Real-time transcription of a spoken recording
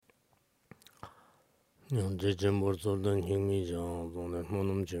这节目做的挺迷讲，总的我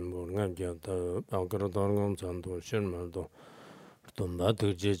们节目俺家的把个当工咱都什么都。东巴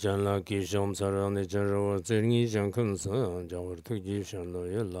特级讲了，给上次让的讲我这里讲肯生，讲我特级上了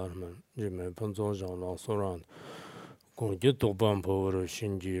也拉们，你们碰早上了所让，公鸡多半跑了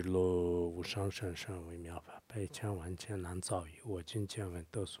新居了，无上山上为妙法，百千万千难遭遇，我今见闻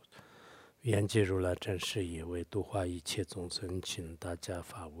得数。愿解如来真实义，为度化一切众生，请大家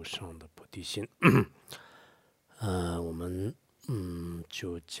发无上的菩提心。我们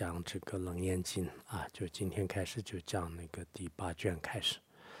就讲这个楞严经啊，就今天开始就讲那个第8卷开始。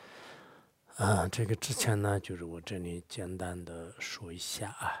这个之前呢，就是我这里简单的说一下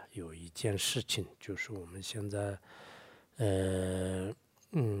啊，有一件事情，就是我们现在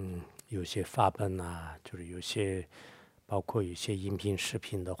有些发本啊，就是有些包括有些音频视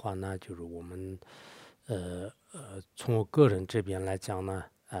频的话呢，就是我们从我个人这边来讲呢，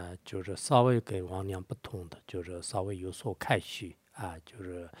就是稍微跟往年不同的，就是稍微有所开虚啊，就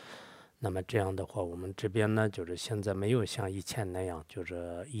是那么这样的话，我们这边呢，就是现在没有像以前那样，就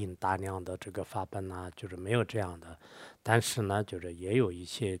是印大量的这个发本啊，就是没有这样的，但是呢，就是也有一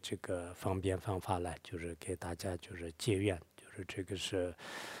些这个方便方法来，就是给大家就是结缘。就是这个是，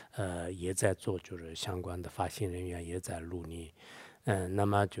也在做，就是相关的发行人员也在努力，那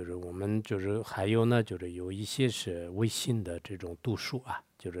么就是我们就是还有呢，就是有一些是微信的这种读书啊，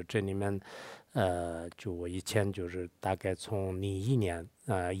就是这里面，就我以前就是大概从2011年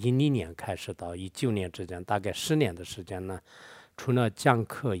，2010年开始到2019年之间，大概10年的时间呢，除了讲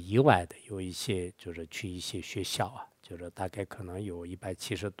课以外的，有一些就是去一些学校啊。就是大概可能有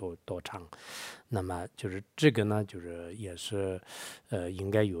170多场，那么就是这个呢，就是也是，应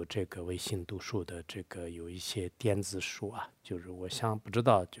该有这个微信读书的这个有一些电子书啊，就是我想不知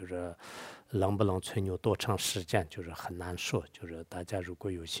道就是能不能存留多长时间，就是很难说，就是大家如果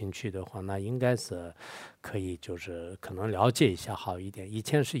有兴趣的话，那应该是可以就是可能了解一下好一点。以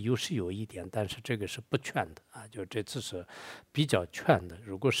前是有一点，但是这个是不全的啊，就这次是比较全的。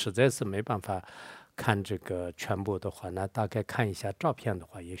如果实在是没办法看这个全部的话，那大概看一下照片的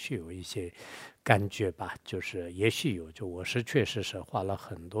话，也许有一些感觉吧，就是也许有，就我是确实是花了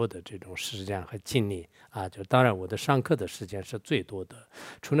很多的这种时间和精力啊，就当然我的上课的时间是最多的，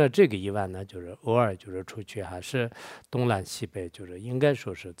除了这个以外呢，就是偶尔就是出去还是东南西北，就是应该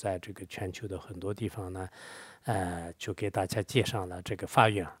说是在这个全球的很多地方呢。就给大家介绍了这个法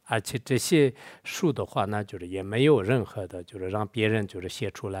院，而且这些书的话呢，就是也没有任何的，就是让别人就是写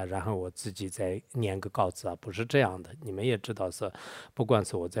出来，然后我自己再念个稿子啊，不是这样的。你们也知道是，不管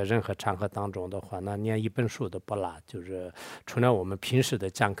是我在任何场合当中的话，那念一本书都不落，就是除了我们平时的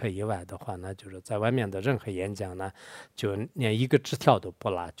讲课以外的话呢，就是在外面的任何演讲呢，就连一个纸条都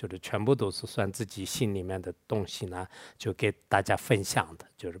不落，就是全部都是算自己心里面的东西呢，就给大家分享的，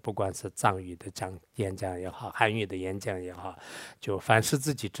就是不管是藏语的演讲也好。韩语的演讲也好，就凡是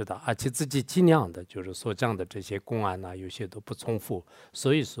自己知道，而且自己尽量的，就是所讲的这些公案呢，有些都不重复。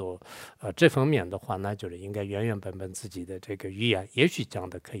所以说，这方面的话呢，就是应该原本自己的这个语言，也许讲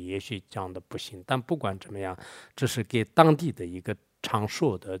的可以，也许讲的不行。但不管怎么样，这是给当地的一个长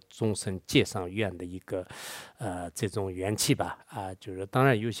寿的众生界上愿的一个这种元气吧啊，就是当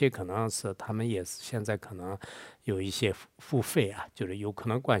然有些可能是他们也是现在可能有一些付费啊，就是有可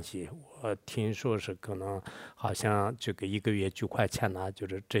能关系。我听说是可能好像这个1个月9块钱呢，就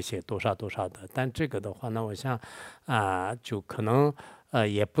是这些多少的。但这个的话呢，我想就可能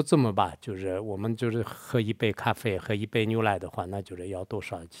也不这么吧，就是我们就是喝一杯咖啡，喝一杯牛奶的话，那就是要多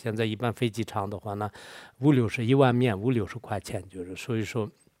少？现在一般飞机场的话呢，50-60一碗面50-60块钱，就是所以说。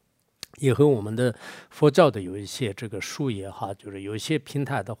也和我们的佛教的有一些这个书也好，就是有一些平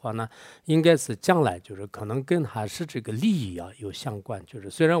台的话呢，应该是将来就是可能跟还是这个利益啊有相关。就是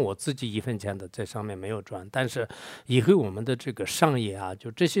虽然我自己1分钱的在上面没有赚，但是以后我们的这个商业啊，就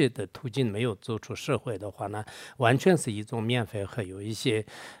这些的途径没有走出社会的话呢，完全是一种免费和有一些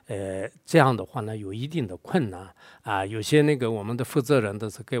这样的话呢有一定的困难啊。有些那个我们的负责人都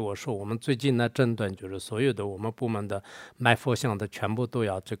是给我说，我们最近呢整顿就是所有的我们部门的卖佛像的全部都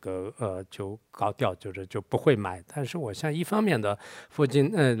要这个就搞掉，就不会买。但是我想一方面的佛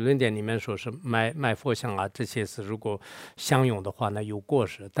经论点里面说是卖佛像啊，这些是如果相用的话呢有过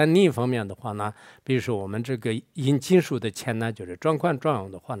失，但另一方面的话呢，比如说我们这个印经书的钱呢，就是专款专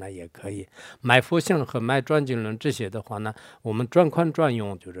用的话呢也可以买佛像和买转经轮这些的话呢，我们专款专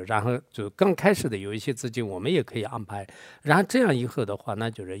用，就是然后就刚开始的有一些资金我们也可以安排，然后这样以后的话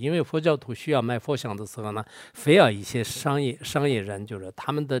呢，就是因为佛教徒需要买佛像的时候呢，非要一些商业人，就是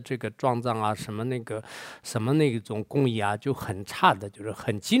他们的这个装藏啊，什么那种工艺啊，就很差的，就是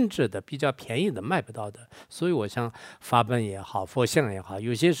很精致的，比较便宜的卖不到的。所以我想法本也好，佛像也好，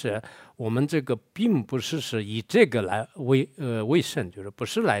有些是我们这个并不是以这个来为生，就是不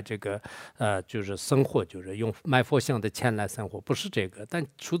是来这个就是生活，就是用卖佛像的钱来生活，不是这个。但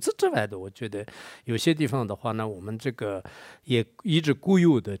除此之外的，我觉得有些地方的话呢，我们这个也一直固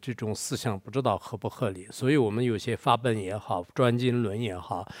有的这种思想不知道合不合理，所以我们有些法本也好，转经轮也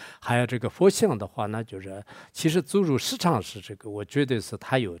好，还有这个佛像的话呢，就是其实走入市场是这个，我觉得是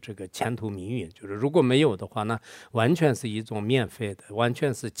它有这个前途命运，就是如果没有的话呢，完全是一种免费的，完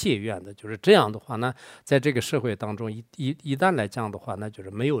全是借愿的，就是这样的话呢，在这个社会当中一旦来讲的话，那就是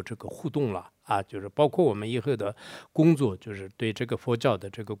没有这个互动了。啊，就是包括我们以后的工作，就是对这个佛教的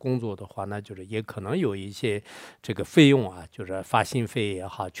这个工作的话，那就是也可能有一些这个费用啊，就是发行费也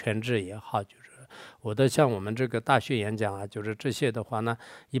好，全制也好，就是我的像我们这个大学演讲啊，就是这些的话呢，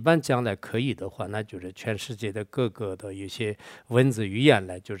一般将来可以的话，那就是全世界的各个的一些文字语言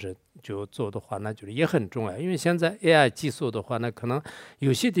来就做的话，那就是也很重要。因为现在 AI 技术的话呢，可能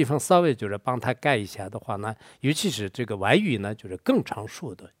有些地方稍微就是帮他盖一下的话呢，尤其是这个外语呢，就是更常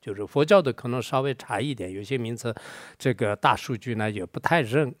数的，就是佛教的可能稍微差一点，有些名词这个大数据呢也不太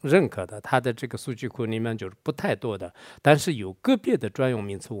认可的，它的这个数据库里面就是不太多的，但是有个别的专用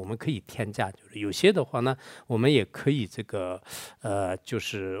名词我们可以添加，就是有些的话呢，我们也可以这个就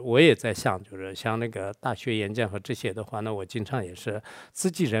是我也在想，就是像那个大学演讲和这些的话呢，我经常也是自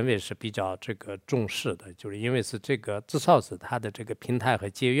己认为是比较这个重视的，就是因为是这个至少是它的这个平台和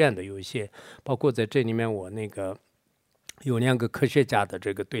结怨的有一些，包括在这里面我那个。有2个科学家的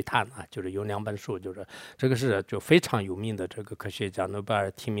这个对谈啊，就是有2本书，就是这个是就非常有名的这个科学家，诺贝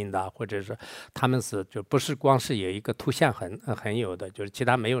尔提名的，或者是他们是就不是光是有一个图像很有的，就是其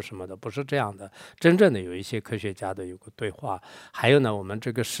他没有什么的，不是这样的。真正的有一些科学家的有个对话，还有呢，我们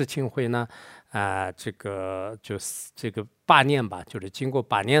这个世青会呢。这个就是这个8年吧，就是经过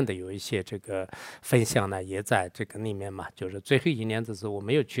8年的有一些这个分享呢，也在这个里面嘛。就是最后1年的时候我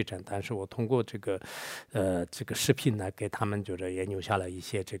没有去成，但是我通过这个这个视频呢，给他们就是也留下了一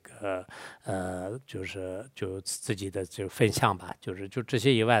些这个就自己的就分享吧。就这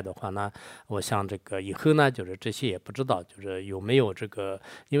些以外的话呢，我想这个以后呢，就是这些也不知道就是有没有这个，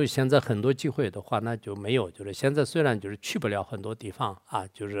因为现在很多机会的话那就没有，就是现在虽然就是去不了很多地方啊，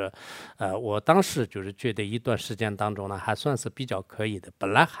就是我当时就是觉得一段时间当中呢，还算是比较可以的。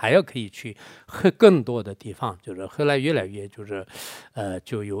本来还要可以去更多的地方，就是后来越来越就是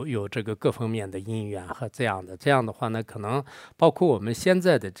就有这个各方面的因缘和这样的话呢，可能包括我们现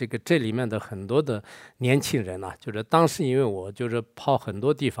在的这里面的很多的年轻人呢，就是当时因为我就是跑很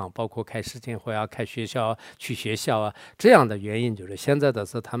多地方，包括开世青会啊、开学校、去学校啊这样的原因，就是现在的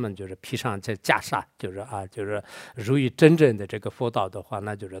是他们就是披上这袈裟，就是如于真正的这个佛道的话，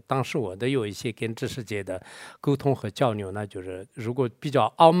那就是当时我的有一些跟知识界的沟通和交流呢，就是如果比较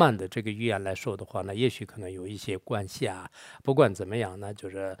傲慢的这个语言来说的话呢，也许可能有一些关系啊。不管怎么样呢，就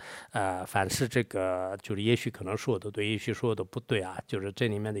是凡是这个就是也许可能说的对，也许说的不对啊。就是这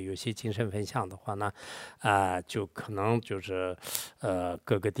里面的有些精神分享的话呢，就可能就是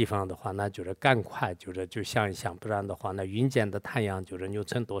各个地方的话呢，就是赶快就想一想，不然的话呢，云间的太阳就是扭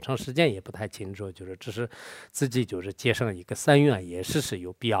成多长时间也不太清楚，就是只是自己就是接上一个3愿也是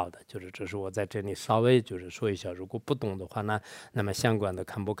有必要的。就是这是我在这里稍微就是说一下，如果不懂的话呢，那么相关的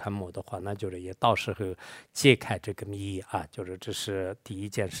看不看模的话，那就是也到时候揭开这个谜啊。就是这是第一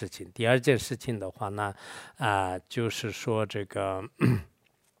件事情。第二件事情的话呢，就是说这个。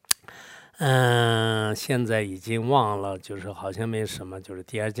现在已经忘了，就是好像没什么，就是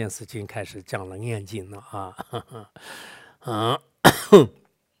第二件事情开始讲了眼睛了啊，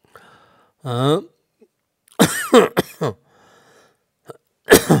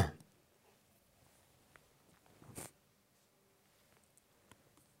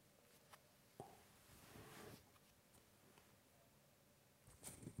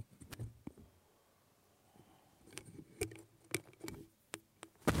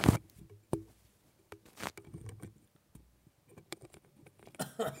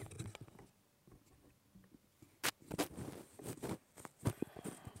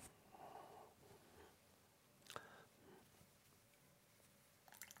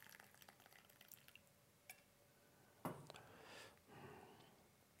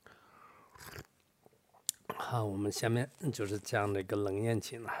好，我们下面就是讲那个冷眼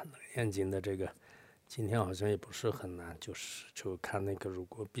睛了。冷眼睛的这个，今天好像也不是很难，就看那个，如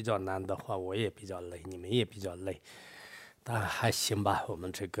果比较难的话，我也比较累，你们也比较累，但还行吧。我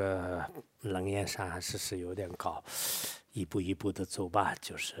们这个冷眼上还是有点高。一步一步的走吧，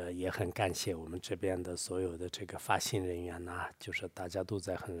就是也很感谢我们这边的所有的这个发行人员呐，就是大家都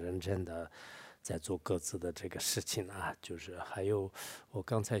在很认真的在做各自的这个事情啊，就是还有我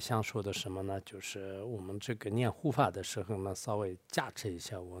刚才想说的什么呢？就是我们这个念护法的时候呢，稍微加持一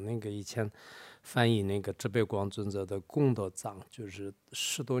下，我那个以前翻译那个智悲光尊者的功德藏，就是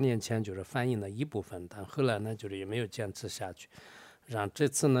10多年前就是翻译了一部分，但后来呢就是也没有坚持下去，然后这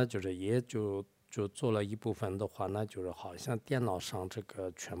次呢就是也就做了一部分的话呢，就是好像电脑上这个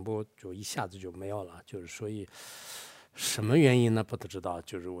全部就一下子就没有了，就是所以什么原因呢？不知道。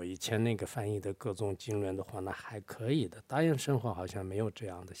就是我以前那个翻译的各种经论的话呢，还可以的。大雁生活好像没有这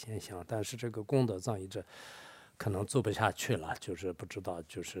样的现象，但是这个功德藏一直可能做不下去了，就是不知道，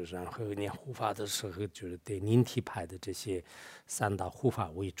就是然后念护法的时候，就是对灵体派的这些3大护法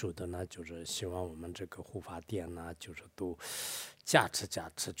为主的呢，就是希望我们这个护法殿呢，就是都加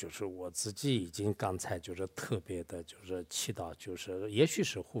持，就是我自己已经刚才就是特别的，就是祈祷，就是也许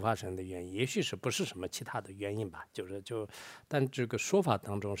是护法神的原因，也许是不是什么其他的原因吧，但这个说法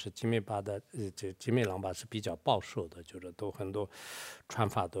当中是吉美巴的，这吉美朗巴是比较保守的，就是都很多传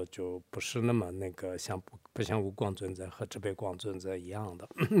法都就不是那么那个不像无光尊者和智悲光尊者一样的，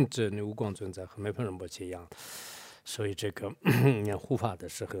这无光尊者和梅蓬仁波切一样的，所以这个念护法的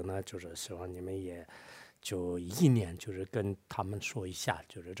时候呢，就是希望你们也。就意念，就是跟他们说一下，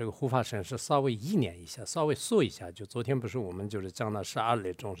就是这个护法神是稍微意念一下，稍微说一下。就昨天不是我们就是讲到12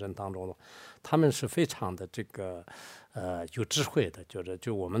类众生当中，他们是非常的这个有智慧的，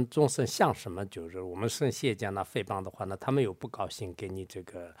就我们众生像什么，就是我们圣谢见那诽谤的话呢，他们有不高兴给你这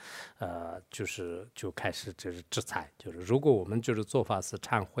个就开始就是制裁，就是如果我们就是做法是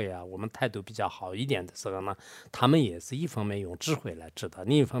忏悔啊，我们态度比较好一点的时候呢，他们也是一方面用智慧来知道，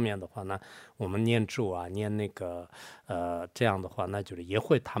另一方面的话呢，我们念咒啊。念那个这样的话，那就是也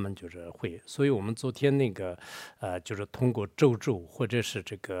会他们就是会，所以我们昨天那个就是通过咒或者是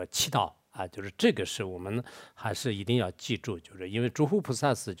这个祈祷啊，就是这个是我们还是一定要记住，就是因为诸佛菩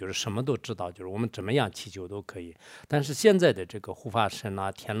萨是就是什么都知道，就是我们怎么样祈求都可以。但是现在的这个护法神啊、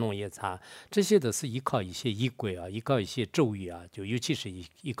天龙夜叉这些的是依靠一些仪轨啊，依靠一些咒语啊，就尤其是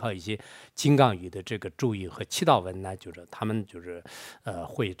依靠一些金刚语的这个咒语和祈祷文呢，就是他们就是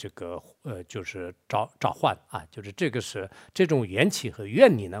会这个就是召唤啊，就是这个是这种缘起和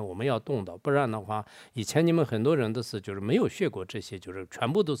愿力呢，我们要动到，不然的话，以前你们很多人都是就是没有学过这些，就是全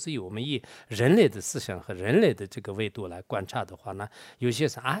部都是以我们以人类的思想和人类的这个维度来观察的话呢，有些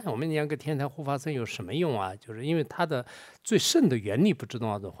是我们念个天台护法神有什么用啊？就是因为它的最深的原理不知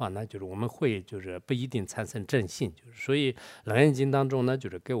道的话呢，就是我们会就是不一定产生正信，就是所以楞严经当中呢，就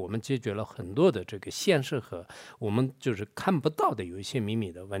是给我们解决了很多的这个现实和我们就是看不到的有一些秘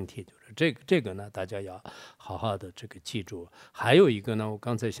密的问题，就是这个呢，大家要好好的这个记住。还有一个呢，我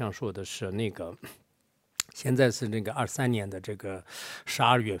刚才想说的是那个。现在是那个23年的这个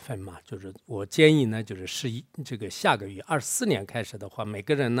12月份嘛，就是我建议呢，就是这个下个月24年开始的话，每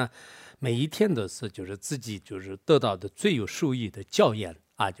个人呢，每一天都是就是自己就是得到的最有受益的教研。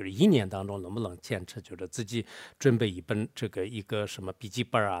就是1年当中能不能坚持，就是自己准备一个什么笔记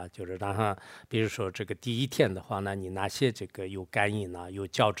本啊，就是然后比如说这个第1天的话呢，你哪些这个有感应啊，有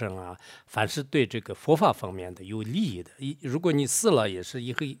校正啊，凡是对这个佛法方面的有利益的，如果你试了也是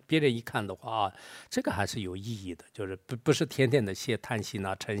别人一看的话这个还是有意义的，就是不是天天的写叹息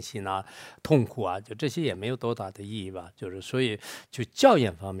啊、嗔息啊、痛苦啊，就这些也没有多大的意义吧，就是所以就教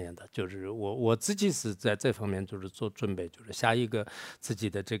研方面的，就是我自己是在这方面就是做准备，就是下一个自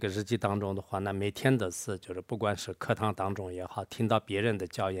己的这个日记当中的话呢，每天的是就是不管是课堂当中也好，听到别人的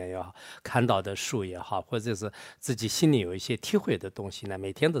教研也好，看到的书也好，或者是自己心里有一些体会的东西呢，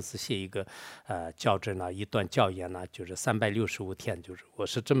每天都是写一个校正啊，一段教研呢，就是365天，就是我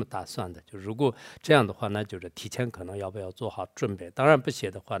是这么打算的。就如果这样的话呢，就是提前可能要不要做好准备。当然不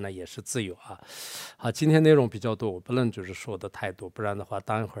写的话呢，也是自由啊。好，今天内容比较多，我不能就是说的太多，不然的话，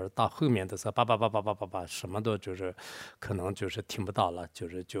当一会儿到后面的时候，叭，什么都就是可能就是听不到了。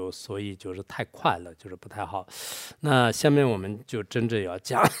所以就是太快了，就是不太好。那下面我们就真正要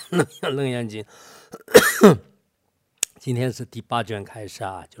讲楞严经。今天是第8卷开始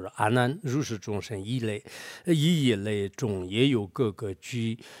啊，就是阿难如是众生一类中也有各个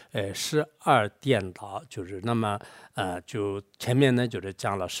居12颠倒，就是那么就前面呢就是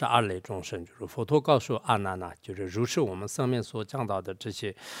讲了12类众生，就是佛陀告诉阿难呢，就是如是我们上面所讲到的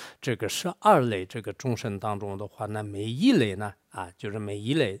这个12类这个众生当中的话呢，每一类呢就是每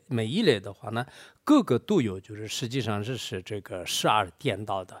一类的话呢，各个都有，就是实际上是这个12颠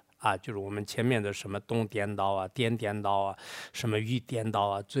倒的。啊，就是我们前面的什么东颠倒啊、颠倒啊、什么玉颠倒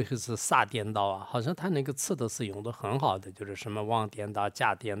啊，最后是萨颠倒啊，好像他那个词都是用的很好的，就是什么妄颠倒、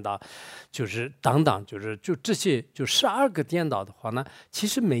假颠倒，就是等等，就这些就12个颠倒的话呢，其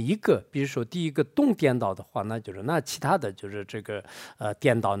实每一个，比如说第一个东颠倒的话呢，就是那其他的就是这个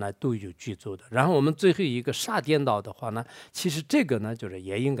颠倒呢都有具足的。然后我们最后一个煞颠倒的话呢，其实这个呢就是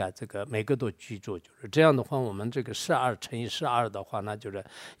也应该这个每个都具足，就是这样的话，我们这个12乘以12的话呢，就是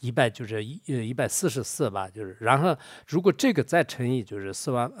144吧，就是然后如果这个再乘以就是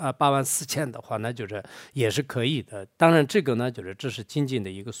84000的话，那就是也是可以的。当然这个呢就是这是仅仅的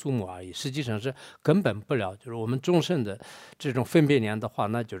一个数目而已，实际上是根本不了，就是我们终身的这种分别年的话，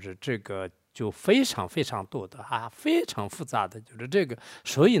那就是这个就非常非常多的非常复杂的，就是这个，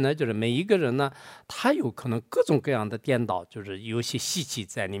所以呢，就是每一个人呢，他有可能各种各样的颠倒，就是有些习气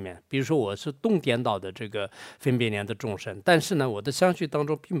在里面。比如说我是东颠倒的这个分别年的众生，但是呢，我的相续当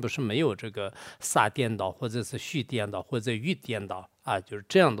中并不是没有这个萨颠倒，或者是虚颠倒，或者玉颠倒。就是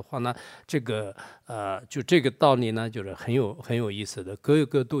这样的话呢，这个就这个道理呢，就是很有意思的，各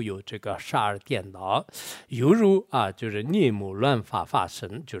个都有这个煞而颠倒，犹如就是孽母乱法发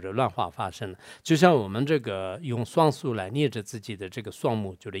生，就是乱化发生，就像我们这个用双数来捏着自己的这个双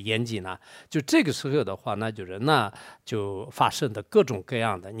目，就是眼睛呢，就这个时候的话，那就发生的各种各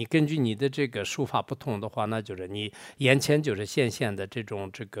样的，你根据你的这个手法不同的话，那就是你眼前就是现的这种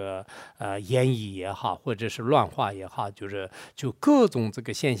这个眼翳也好，或者是乱化也好，就各种这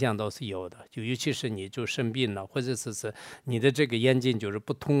个现象都是有的，就尤其是你就生病了，或者是你的这个眼睛就是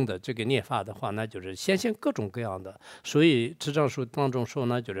不通的这个念法的话，那就是现各种各样的。所以智障书当中说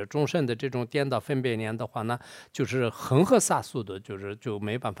呢，就是终身的这种颠倒分别年的话呢，就是恒河萨数的，就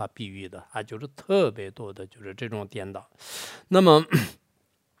没办法比喻的就是特别多的，就是这种颠倒。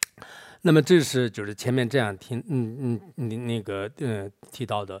那么这是就是前面这样提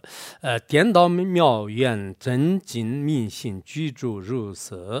到的，颠倒妙愿真经命性居住入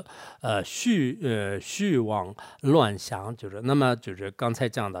色，虚妄乱想，就是那么就是刚才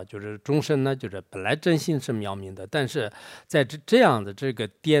讲的，就是终身呢，就是本来真心是妙明的，但是在这样的这个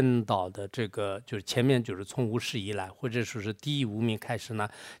颠倒的这个，就是前面就是从无始以来，或者说是第一无明开始呢，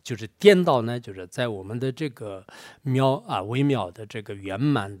就是颠倒呢，就是在我们的这个微妙的这个圆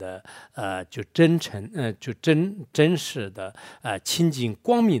满的。就真诚，就真实的，清净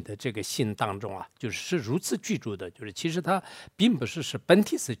光明的这个心当中就是如此居住的，就是其实它并不是本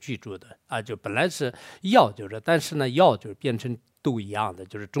体是居住的就本来是要但是呢要就变成都一样的，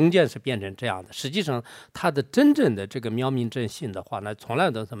就是中间是变成这样的。实际上，它的真正的这个妙明正性的话呢，从来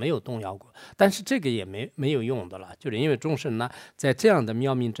都是没有动摇过。但是这个也没有用的了，就是因为众生呢，在这样的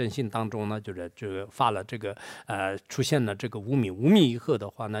妙明正性当中呢，就发了这个出现了这个无明以后的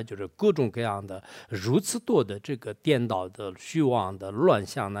话呢，就是各种各样的如此多的这个颠倒的虚妄的乱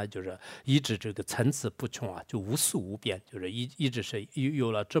象呢，就是一直这个层次不穷就无数无边，就是一直是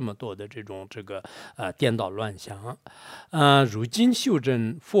有了这么多的这种这个颠倒乱象如今修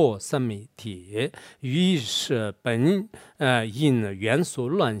正佛三昧体，于是本因元素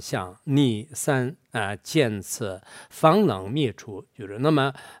乱象逆三见此方能灭除，就是那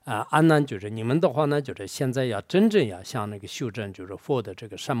么阿难，就是你们的话呢，就是现在要真正要像那个修正，就是佛的这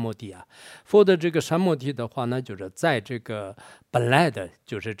个三摩地佛的这个三摩地的话呢，就是在这个本来的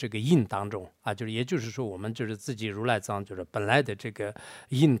就是这个因当中就是也就是说我们就是自己如来藏就是本来的这个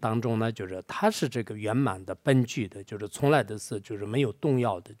因当中呢，就是它是这个圆满的本具的，就是从来的是就是没有动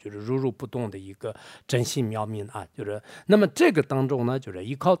摇的，就是如如不动的一个真心妙明就是那么这个当中呢，就是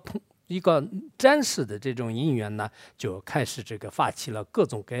一个暂时的这种因缘呢，就开始这个发起了各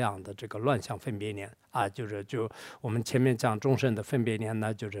种各样的这个乱象分别念就我们前面讲众生的分别念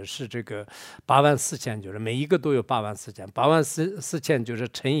呢，是这个84000，就是每一个都有84000就是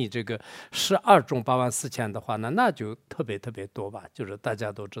乘以这个12种84000的话呢，那就特别多吧，就是大家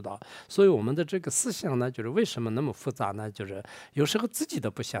都知道。所以我们的这个思想呢，就是为什么那么复杂呢？就是有时候自己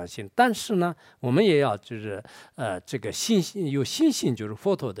都不相信，但是呢，我们也要就是这个有信心，就是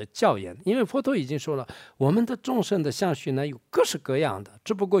佛陀的教言，因为佛陀已经说了，我们的众生的相续呢有各式各样的，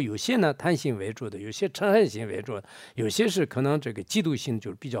只不过有些呢贪心为主的，有些嗔恨心为主的，有些是可能这个嫉妒心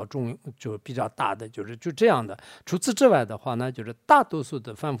就是比较重，就比较大的，就这样的。除此之外的话呢，就是大多数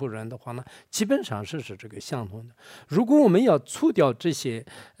的凡夫人的话呢，基本上是这个相同的。如果我们要除掉这些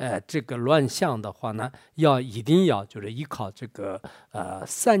这个乱象的话呢，一定要就是依靠这个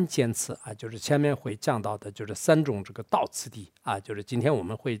三见次就是前面会讲到的，就是3种这个道次第就是今天我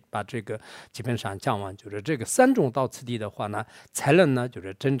们会把这个基本上讲完，就是这个3种道次第的话呢，才能呢就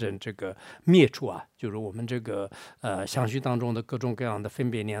是真正这个灭除就是我们这个相续当中的各种各样的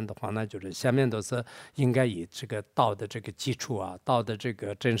分别念的话呢，就是下面都是应该以这个道的这个基础啊，道的这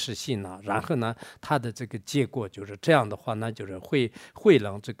个真实性啊，然后呢它的这个结果就是这样的话呢，就是会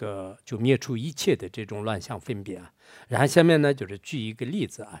让这个就灭除一切的这种乱象分别啊。然后下面呢就是举一个例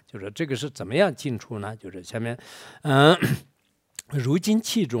子啊，就是这个是怎么样进出呢？就是下面如今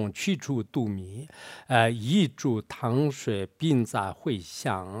其中去除度迷，移注汤水并杂会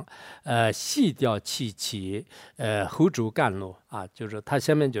香，细掉气，后主甘露啊，就是它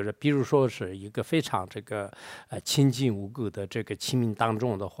下面就是，比如说是一个非常这个清净无垢的这个器皿当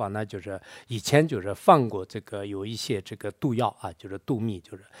中的话，那就是以前就是放过这个有一些这个毒药啊，就是毒蜜，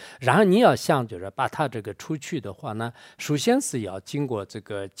就是然后你要想就是把它这个出去的话呢，首先是要经过这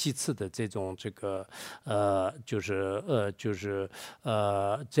个几次的这种这个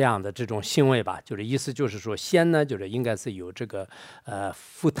这样的这种行为吧，就是意思就是说，先呢就是应该是有这个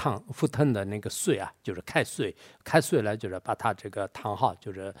沸腾的那个水啊，就是开水来就是把它这个烫好，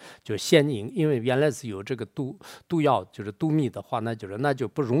就先因为原来是有这个毒药就是毒蜜的话，那就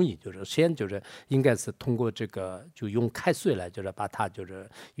不容易，就是先就是应该是通过这个就用开水来就是把它就是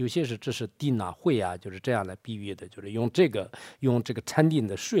有些是这是地呐会啊，就是这样来比喻的，就是用这个禅定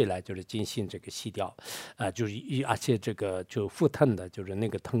的水来就是进行这个洗掉就是而且这个就沸腾的就是那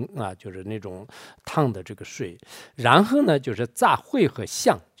个腾啊，就是那种烫的这个水，然后呢就是杂烩和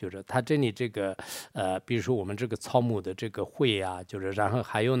香，就是它这里这个比如说我们这个草木的这个会啊，就是然后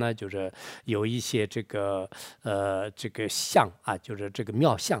还有呢就是有一些这个这个香啊，就是这个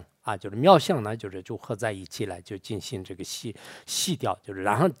妙香啊，就是妙香呢，就合在一起来，就进行这个洗掉，就是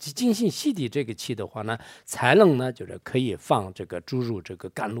然后进行洗涤这个气的话呢，才能呢就是可以放这个注入这个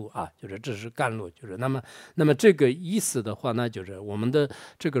甘露啊，就是这是甘露，就是那么这个意思的话呢，就是我们的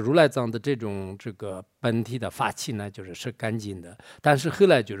这个如来藏的这种这个本体的法器呢，是干净的，但是后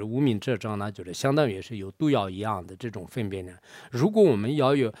来就是无名这张呢，就是相当于是有毒药一样的这种分别呢。如果我们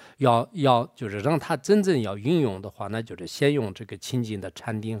要就是让它真正要运用的话，那就是先用这个清净的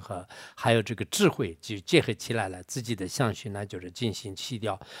禅定和还有这个智慧就结合起来了，自己的相续呢就是进行去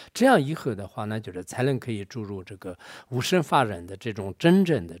掉，这样以后的话呢，就是才能可以注入这个无生法忍的这种真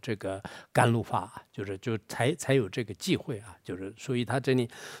正的这个甘露法，才有这个机会啊，就是所以他这里。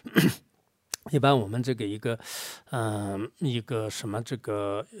一般我们这个一个什么这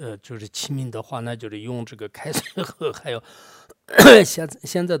个就是器皿的话呢，就是用这个开水喝，还有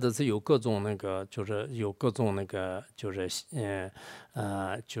现在的是有各种那个，就是有各种那个，就是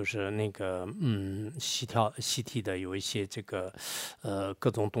就是那个洗涤的有一些这个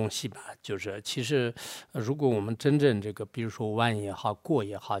各种东西吧，就是其实如果我们真正这个，比如说碗也好，锅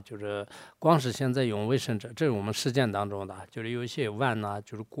也好，就是光是现在用卫生纸，这是我们实践当中的，就是有一些碗呐、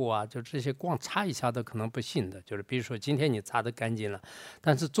就是锅啊，就这些光擦一下的可能不行的，就是比如说今天你擦的干净了，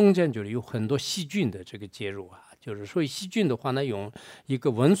但是中间就是有很多细菌的这个介入啊。就是所以细菌的话呢，用一个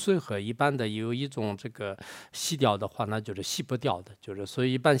温水和一般的有一种这个洗掉的话呢，就是洗不掉的，就是所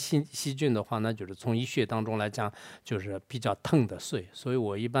以一般细菌的话呢，就是从医学当中来讲，就是比较疼的水，所以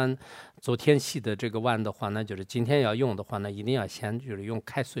我一般昨天洗的这个碗的话呢，就是今天要用的话呢，一定要先就是用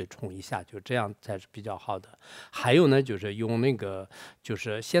开水冲一下，就这样才是比较好的。还有呢，就是用那个就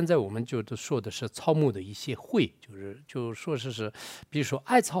是现在我们就说的是草木的一些灰，就说是比如说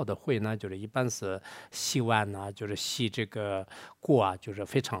艾草的灰呢，就是一般是洗碗呐、就是洗这个锅啊，就是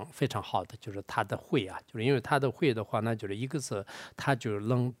非常非常好的，就是它的灰啊，就是因为它的灰的话呢，就是一个是它就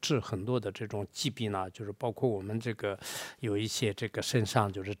能治很多的这种疾病呢，就是包括我们这个有一些这个身上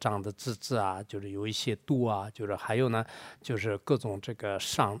就是长的痣啊，就是有一些毒啊，就是还有呢，就是各种这个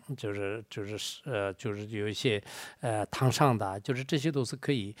伤，就是有一些烫伤的，就是这些都是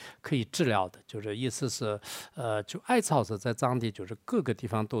可以治疗的，就是意思是就艾草是在藏地就是各个地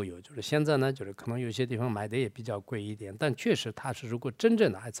方都有，就是现在呢就是可能有些地方买的也比较贵一点，但确实它是如果真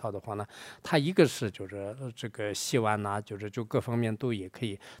正的艾草的话呢，它一个是就是这个洗碗呐、就各方面都也可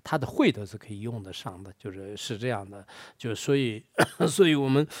以，它的灰都是可以用得上的，是这样的，就所以我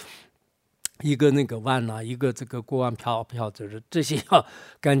们。一个那个碗呐、一个这个锅碗瓢，就是这些要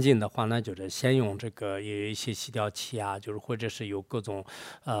干净的话呢，就是先用这个有一些洗掉器啊，就是或者是有各种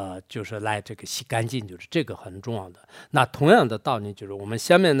就是来这个洗干净，就是这个很重要的。那同样的道理，就是我们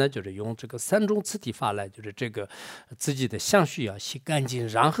下面呢，就是用这个三种次第法来，就是这个自己的相续要洗干净，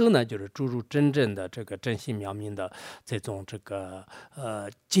然后呢，就是注入真正的这个真心妙明的这种这个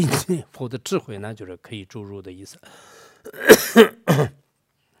境界佛的智慧呢，就是可以注入的意思。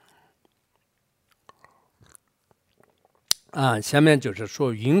下面就是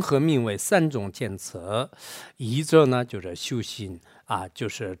说云和命为3种见测，一者呢就是修行就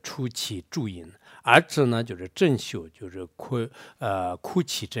是出其助因；二者呢就是正修，就是苦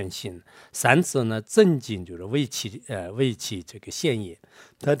其正心；三者呢增进，就是为其这个现也。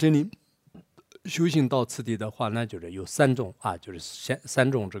他这里修行到此地的话，那就是有3种就是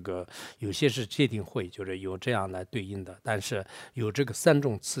三种这个，有些是界定会，就是有这样来对应的，但是有这个3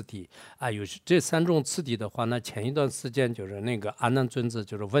种次第有这3种次第的话，那前一段时间就是那个阿难尊者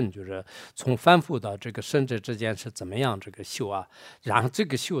就是问，就是从凡夫到这个圣者之间是怎么样这个修然后这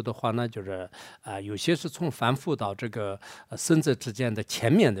个修的话呢，就是有些是从凡夫到这个圣者之间的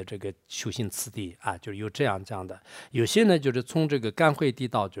前面的这个修行次第就是有这样的，有些呢就是从这个干慧地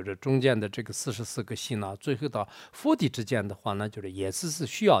到就是中间的这个44个系呢，最后到佛地之间的话呢，就是也是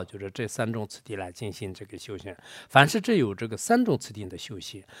需要就是这3种次第来进行这个修行。凡是这有这个3种次第的修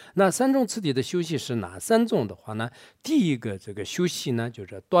习，那3种次第的修习是哪3种的话呢？第一个这个修习呢，就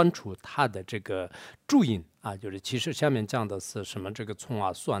是断除它的这个助因就是其实下面讲的是什么这个葱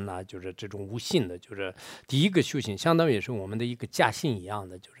蒜就是这种无性的，就是第一个修行，相当于也是我们的一个加性一样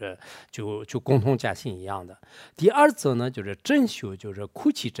的，就共同加性一样的。第二则呢就是正修，就是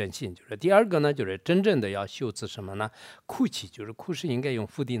苦其正心，就是第二个呢就是真正的要修持什么呢？苦其，就是苦是应该用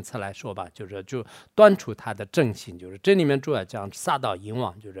复定词来说吧，就断除它的正性，就是这里面主要讲杀到淫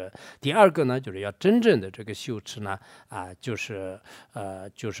妄，就是第二个呢就是要真正的这个修持呢就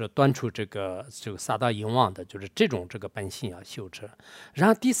是断除这个杀到淫妄的，就是这种这个本性要修持。然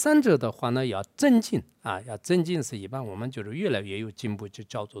后第三者的话呢要增进要增进，是一般我们就是越来越有进步，就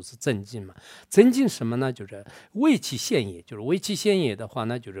叫做是增进嘛。增进什么呢？就是为其现也，就是为其现也的话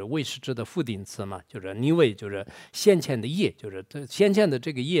呢，就是为是指的复定词嘛，就是你为就是先前的业，就是先前的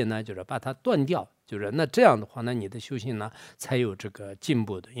这个业呢，就是把它断掉。就是那这样的话呢，你的修行呢才有这个进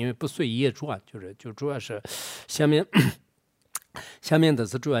步的，因为不随业转，就主要是下面的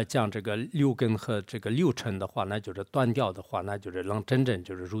是主要讲这个6根和这个6尘的话，那就是断掉的话，那就是能真正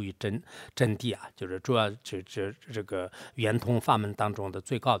就是入于真谛就是主要这个圆通法门当中的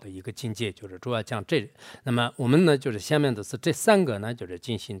最高的一个境界，就是主要讲这。那么我们呢，就是下面的是这3个呢，就是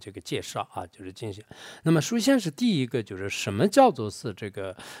进行这个介绍就是进行。那么首先是第一个，就是什么叫做是这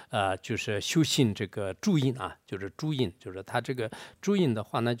个就是修行这个助因就是助因，就是它这个助因的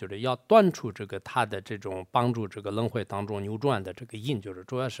话呢，就是要断除这个它的这种帮助这个轮回当中扭转的这个因，就是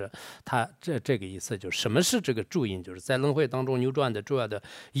主要是它这个意思，就是什么是这个助因，就是在轮回当中扭转的主要的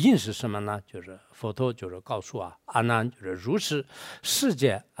因是什么呢？就是佛陀就是告诉阿难，就是如是世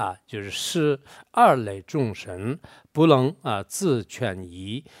界就是是2类众生不能自劝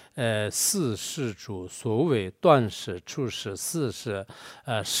疑四世主所谓断世出世四世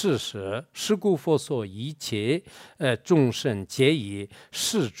事实，是故佛所一切众生皆以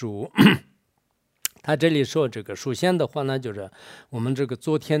世主他这里说这个，首先的话呢，就是我们这个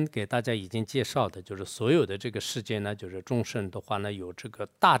昨天给大家已经介绍的，就是所有的这个世界呢，就是众生的话呢，有这个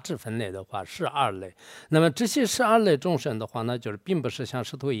大致分类的话是2类。那么这些是2类众生的话呢，就是并不是像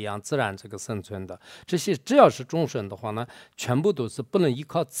石头一样自然这个生存的。这些只要是众生的话呢，全部都是不能依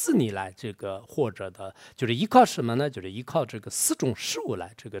靠自力来这个活着的，就是依靠什么呢？就是依靠这个4种事物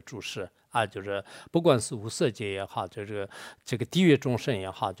来这个注释。就是不管是无色界也好，这个地狱众生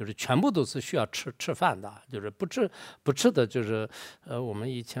也好，就是全部都是需要吃饭的，就是不吃的，就是我们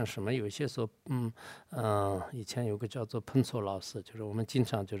以前什么有一些说以前有个叫做彭措老师，就是我们经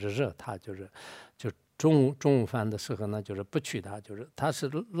常就是热他，就中午饭的时候呢，就是不去他，就是他是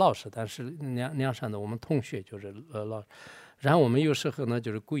老师，但是梁山的我们同学就是老师。然后我们有时候呢，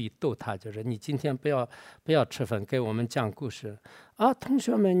就是故意逗他，就是你今天不要吃饭，给我们讲故事同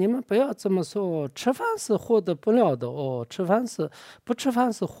学们，你们不要这么说，吃饭是活得不了的不吃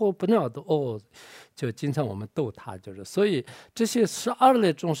饭是活不了的就经常我们逗他，就是所以这些12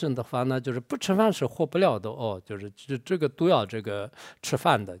类众生的话呢，就是不吃饭是活不了的就是这个都要这个吃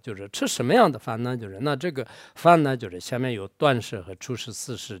饭的，就是吃什么样的饭呢？就是那这个饭呢，就是下面有断世和出世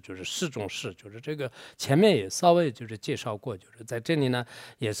4世，就是4种事，就是这个前面也稍微就是介绍过，就是在这里呢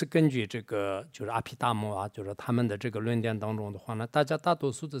也是根据这个就是阿毗达摩就是他们的这个论点当中的话呢，大家大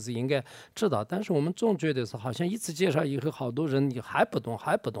多数都是应该知道，但是我们总觉得是好像一次介绍以后，好多人你还不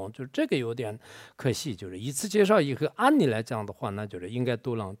懂，就是这个有点可惜，就是一次介绍以后，按理来讲的话呢，就是应该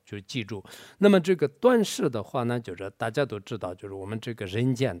都能就记住。那么这个断世的话呢，就是大家都知道，就是我们这个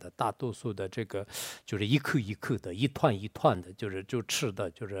人间的大多数的这个就是一口一口的，一团一团的，就吃的，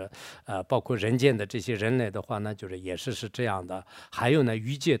就是包括人间的这些人类的话呢，就是也是这样的。还有呢，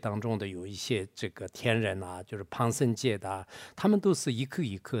欲界当中的有一些这个天人就是旁生界的他们都是一颗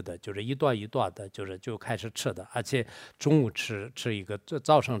一颗的，就是一段一段的，就开始吃的，而且中午吃一个，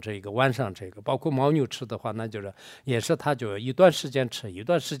早上吃一个，晚上这个，包括牦牛吃的话，那就是也是它就一段时间吃，一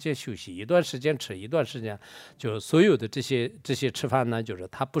段时间休息，一段时间吃，一段时间就所有的这些吃饭呢，就是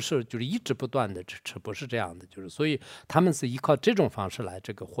它不是就是一直不断的吃，不是这样的，就是所以他们是依靠这种方式来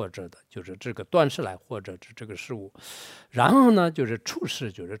这个活着的，就是这个断食来活着这个食物。然后呢，就是出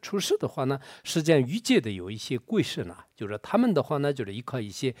世的话呢，实际上欲界的有一些贵士呢，就是他们的话呢，就是依靠一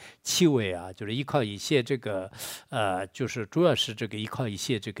些气味啊，就是依靠一些这个就是主要是这个依靠一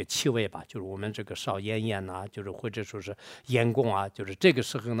些这个气味吧，就是我们这个烧烟呐，就是或者说是烟供啊，就是这个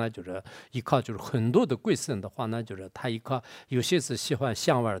时候呢，就是依靠就是很多的贵僧的话呢，就是他依靠有些是喜欢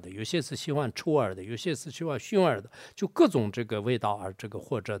香味的，有些是喜欢臭味的，有些是喜欢熏味的，就各种这个味道而这个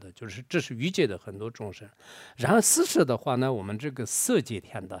活着的，就是这是欲界的很多众生。然后四世的话呢，我们这个色界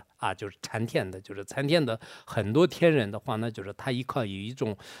天的啊，就是禅天的，就是禅天的很多天人的话呢，就是他依靠有一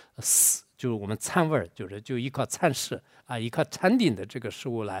种就是我们参味儿，就依靠参事啊，依靠禅定的这个食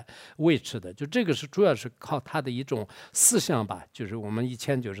物来维持的，就这个是主要是靠它的一种思想吧，就是我们以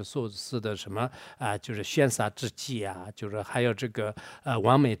前就是所说的什么啊，就是宣洒之际啊，就是还有这个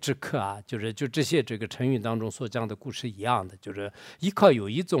完美之客啊，就这些这个成语当中所讲的故事一样的，就是依靠有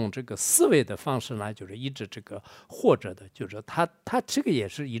一种这个思维的方式呢，就是一直这个活着的，就是它这个也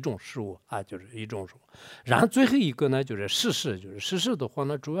是一种事物啊，就是一种事物。然后最后一个呢，就是世事，就是世事的话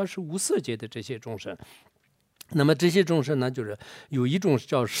呢，主要是无色界的这些众生。那么这些众生呢，就是有一种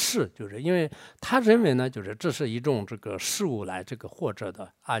叫事，就是因为他认为呢，就是这是一种这个事物来这个活着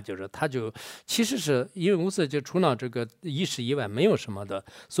的啊，就是他就其实是因为无色界除了这个意识以外没有什么的，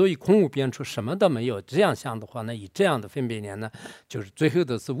所以空无边处什么都没有。这样想的话呢，以这样的分别念呢，就是最后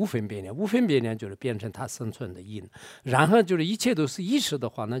的是无分别念，无分别念就是变成他生存的因。然后就是一切都是意识的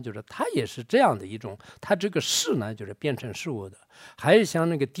话呢，就是他也是这样的一种，他这个事呢就是变成事物的。还有像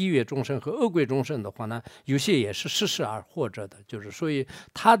那个地狱众生和恶鬼众生的话呢，有些也是世事而活着的，就是所以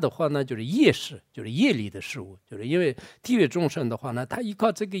他的话呢，就是业事，就是业力的事物，就是因为地狱众生的话呢，他依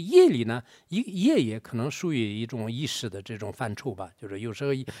靠这个业力呢，业也可能属于一种意识的这种范畴吧，就是有时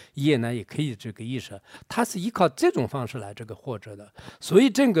候业呢也可以这个意识，他是依靠这种方式来这个活着的。所以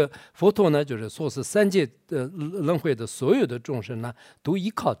这个佛陀呢，就是说是三界的轮回的所有的众生呢，都依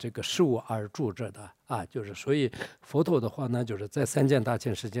靠这个事物而住着的。啊，就是所以佛陀的话呢，就是在三件大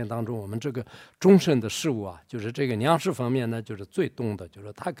千世界当中，我们这个众生的事物啊，就是这个粮食方面呢，就是最懂的，就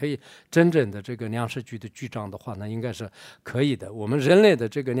是他可以真正的这个粮食局的局长的话呢，应该是可以的。我们人类的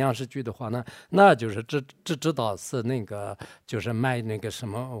这个粮食局的话呢，那就是只知道是那个就是卖那个什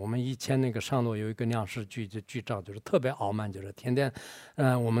么，我们以前那个上路有一个粮食局的局长，就是特别傲慢，就是天天，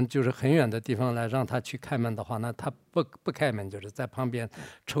我们就是很远的地方来让他去开门的话呢，他不开门，就是在旁边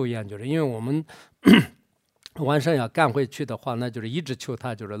抽烟，就是因为我们。晚上要赶回去的话，那就是一直求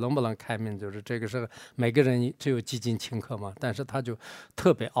他，就是能不能开门，就是这个是每个人只有几斤顷刻嘛，但是他就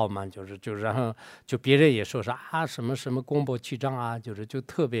特别傲慢，就是然后就别人也说是啊什么什么公伯区长啊，就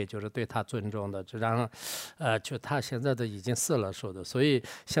特别就是对他尊重的，然后就他现在都已经死了说的，所以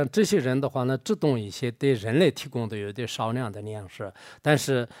像这些人的话呢，只懂一些对人类提供的有点少量的粮食，但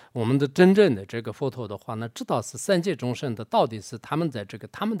是我们的真正的这个佛陀的话呢，知道是三界众生的到底是他们在这个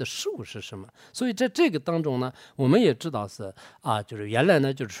他们的事物是什么，所以在这个当中呢，我们也知道是啊，就是原来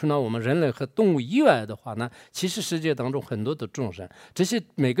呢，就是除了我们人类和动物以外的话呢，其实世界当中很多的众生，这些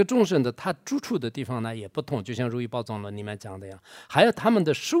每个众生的他住处的地方呢也不同，就像如意宝藏论里面讲的呀，还有他们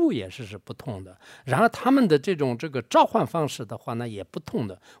的事物也是不同的，然后他们的这个召唤方式的话呢也不同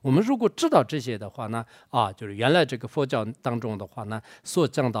的。我们如果知道这些的话呢，啊，就是原来这个佛教当中的话呢，所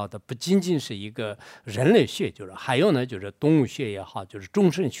讲到的不仅仅是一个人类学，就是还有呢，就是动物学也好，就是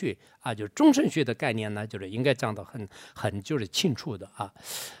众生学啊，就是众生学的概念呢，就是应该讲得很就是清楚的啊。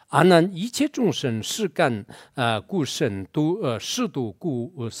那一切众生是干故生都是度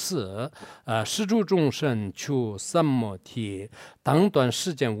故死是诸众生求三摩提当断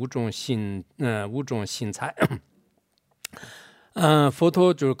世间五种心财。佛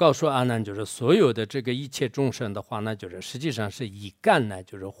陀就是告诉阿难，就是所有的这个一切众生的话呢，就是实际上是以干呢，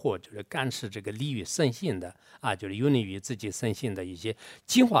就是或就是干是这个利于身心的啊，就是有利于自己身心的一些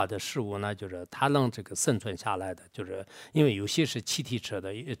净化的事物呢，就是它能这个生存下来的，就是因为有些是气体吃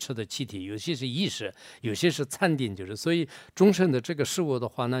的气体，有些是意识，有些是禅定，就是所以众生的这个事物的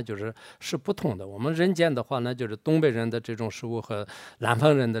话呢，是不同的。我们人间的话呢，就是东北人的这种食物和南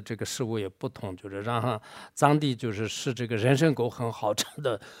方人的这个食物也不同，就是然后藏地是这个人参狗很好吃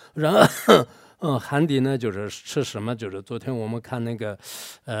的，然后韩地呢就是吃什么，就是昨天我们看那个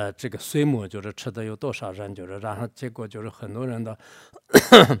这个水母，就是吃的有多少人，就是然后结果就是很多人的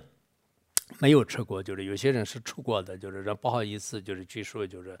没有吃过，就是有些人是吃过的，就是不好意思，就是据说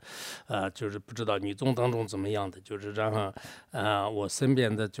就是不知道女宗当中怎么样的，就是然后我身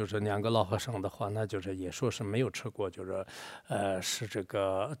边的就是2个老和尚的话，那就是也说是没有吃过，就是是这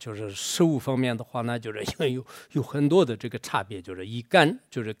个就是食物方面的话呢，就是因为有很多的这个差别，就是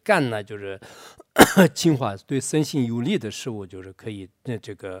肝呢就是净化对身心有利的食物，就是可以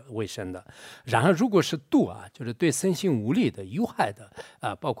这个卫生的。然后如果是肚啊，就是对身心无利的、有害的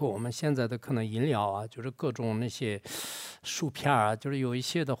包括我们现在的可能饮料啊，就是各种那些薯片啊，就是有一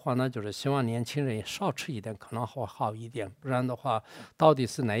些的话呢，就是希望年轻人也少吃一点，可能会好一点。不然的话，到底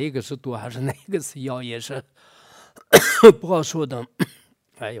是哪一个是毒还是哪一个是药，也是不好说的。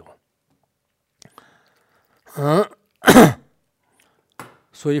哎呦，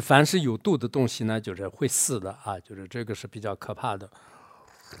所以凡是有毒的东西呢，就是会死的啊，就是这个是比较可怕的。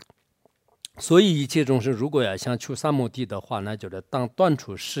所以一切众生如果要想求三摩地的话呢，就是当断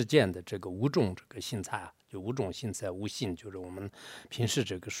除世间的这个五种这个心菜啊，就五种心菜无心，就是我们平时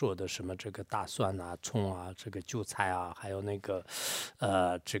这个说的什么这个大蒜啊、葱啊、这个韭菜啊，还有那个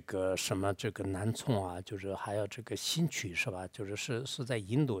这个什么这个南葱啊，就是还有这个新曲是吧？就是在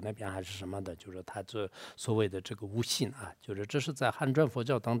印度那边还是什么的，就是它这所谓的这个无心啊，就是这是在汉传佛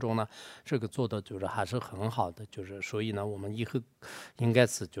教当中呢，这个做的就是还是很好的，就是所以呢，我们以后应该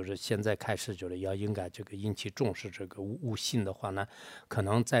是就是现在开始就是应该这个引起重视这个无心的话呢，可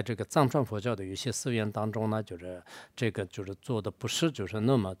能在这个藏传佛教的有些寺院当中呢，就是这个就是做的不是就是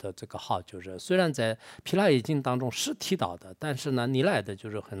那么的这个好，就是虽然在毗拉耶经当中是提到的，但是呢，你来的就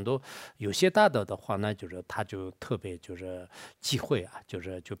是很多有些大德的话呢，就是他就特别就是忌讳啊，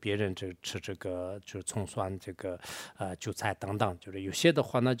就别人吃这个就是葱蒜这个韭菜等等，就是有些的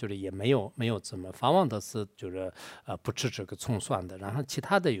话呢，就是也没有怎么法王的是就是不吃这个葱蒜的，然后其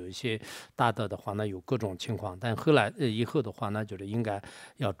他的有一些大德的话呢，有各种情况，但后来以后的话呢，就是应该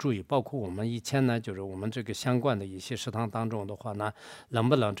要注意，包括我们以前呢，就是我们这个相关的一些食堂当中的话呢，能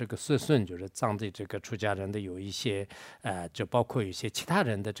不能这个顺就是藏的这个出家人的有一些就包括一些其他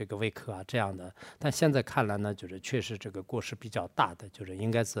人的这个胃口啊这样的，但现在看来呢，就是确实这个过失比较大的，就是应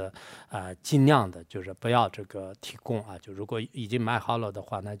该是尽量的，就是不要这个提供啊，就如果已经买好了的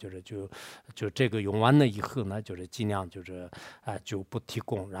话呢，就这个用完了以后呢，就是尽量就是就不提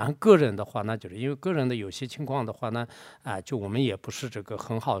供。然后个人的话呢，就是因为个人的有些情况的话呢，就我们也不是这个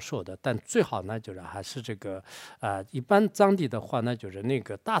很好说的，但最好呢就是还是这个一般藏地的话呢，就是那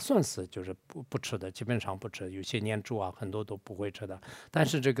个大蒜是就是不吃的，基本上不吃，有些年猪啊很多都不会吃的。但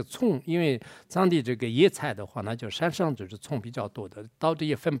是这个葱，因为藏地这个野菜的话呢，就山上就是葱比较多的，到底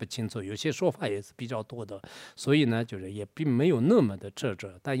也分不清楚，有些说法也是比较多的，所以呢就是也并没有那么的遮。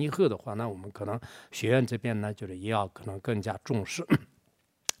但以后的话呢，我们可能学院这边呢，就是也要可能更加重视。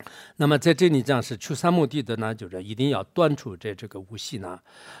那么在这里讲是求三摩地的呢，就是一定要断除这个无心呢，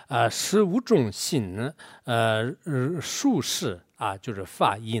使五种心呢，术士啊，就是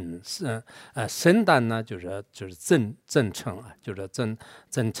发音声丹呢，就是增称啊，就是增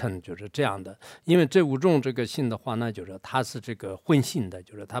称，就是这样的。因为这五种这个心的话呢，就是它是这个混性的，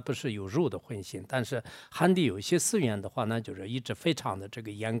就是它不是有肉的混性。但是汉地有一些寺院的话呢，就是一直非常的这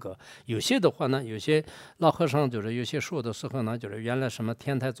个严格。有些的话呢，有些老和尚就是有些说的时候呢，就是原来什么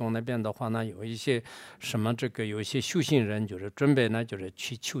天台宗那边的话呢，有一些什么这个有一些修行人就是准备呢，就是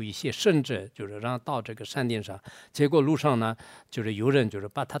去求一些圣者，就是让到这个山顶上，结果路上呢，就是有人就是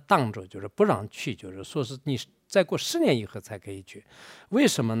把他挡着，就是不让去，就是说是你再过10年以后才可以去。为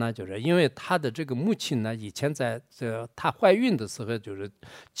什么呢？就是因为他的这个母亲呢，以前在她怀孕的时候，就是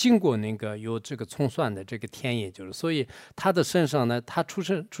经过那个有这个葱蒜的这个田野，就是所以她的身上呢，她出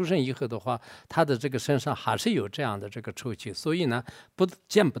生以后的话，她的这个身上还是有这样的这个臭气，所以呢，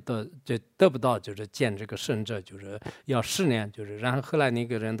见不得就得不到就是见这个圣者，就是要10年，就是然后后来那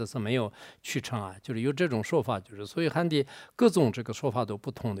个人都是没有去成啊，就是有这种说法，就是所以汉地各种这个说法都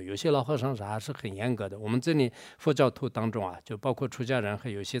不同的，有些老和尚是还是很严格的。我们这里佛教徒当中啊，就包括出家人和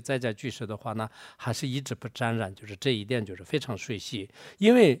有些在家居士的话呢，还是一直不沾染，就是这一点就是非常随喜。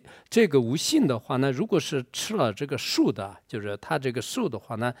因为这个无性的话呢，如果是吃了这个素的，就是它这个素的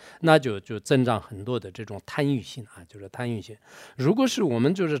话呢，那就增长很多的这种贪欲性啊，就是贪欲性。如果是我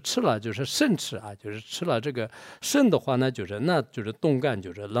们就是吃了就是生吃啊，就是吃了这个生的话呢，那就是动干，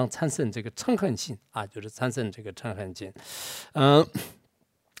就是能产生这个嗔恨心啊，就是产生这个嗔恨心，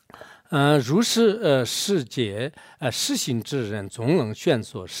如是世界实行之人，总能宣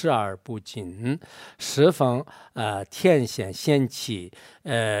说视而不尽，十方天显仙气，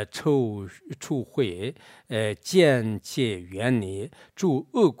处会见界远离，诸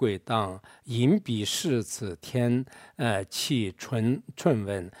恶鬼当因彼视此天气春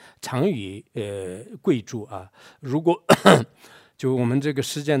文，常与贵住啊。如果就我们这个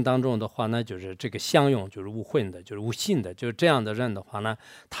实践当中的话呢，就是这个相用就是无混的，就是无性的，就是这样的人的话呢，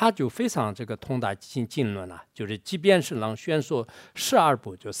他就非常这个通达经论了，就是即便是能宣说12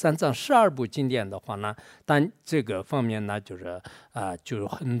部就三藏12部经典的话呢，但这个方面呢，就是就是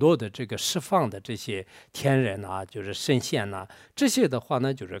很多的这个释放的这些天人啊，就是神仙呐，这些的话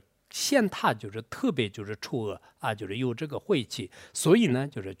呢，就是现他就是特别就是除恶就是有这个晦气，所以呢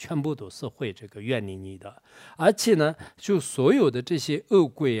就是全部都是会这个远离你的，而且呢就所有的这些恶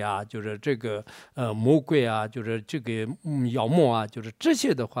鬼啊，就是这个魔鬼啊，就是这个妖魔啊，就是这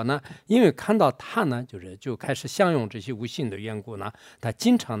些的话呢，因为看到他呢就开始享用这些无性的缘故呢，他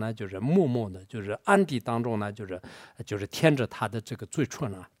经常呢就是默默的，就是暗地当中呢就是舔着他的这个嘴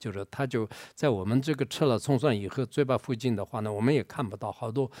唇啊，就是他就在我们这个吃了葱蒜以后，嘴巴附近的话呢，我们也看不到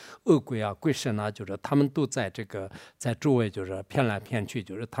好多恶鬼啊、鬼神啊，就是他们都在这个在周围就是骗来骗去，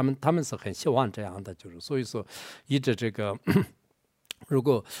就是他们是很希望这样的，就是所以说一直这个如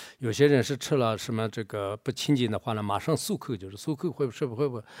果有些人是吃了什么这个不清净的话呢，马上漱口，就是漱口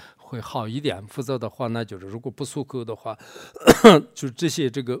会好一点，否则的话呢，就是如果不漱口的话，就是这些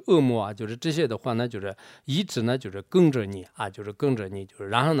这个恶魔啊，就是这些的话呢，就是一直呢就是跟着你就是跟着你，就是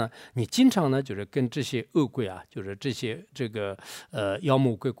然后呢，你经常呢就是跟这些恶鬼啊，就是这些这个妖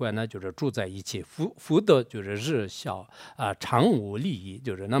魔鬼怪呢，就是住在一起，福德就是日消常无利益，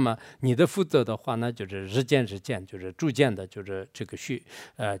就是那么你的福德的话呢，就是日渐就是逐渐的就是这个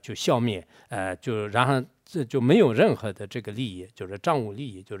就消灭就然后这就没有任何的这个利益，就是账务利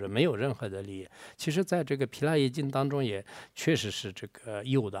益，就是没有任何的利益。其实在这个毗拉耶经当中也确实是这个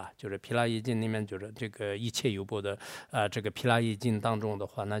有的，就是毗拉耶经里面就是这个一切有部的这个毗拉耶经当中的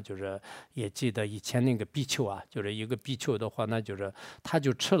话呢，就是也记得以前那个比丘啊，就是一个比丘的话呢，就是他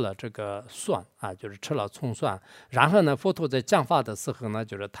就吃了这个蒜就是吃了葱蒜，然后呢佛陀在讲法的时候呢，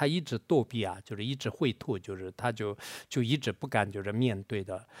就是他一直躲避就是一直回吐，就是他就一直不敢就是面对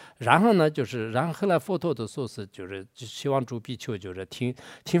的，然后呢后来佛陀的说是就是希望诸比丘就是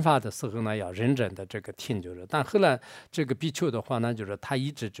听法的时候呢要认真的这个听，就是但后来这个比丘的话呢，就是他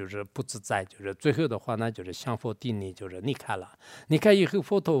一直就是不自在，就是最后的话呢就是向佛顶礼，就是离开了。离开以后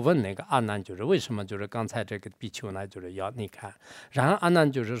佛陀问那个阿难，就是为什么就是刚才这个比丘呢就是要离开，然后阿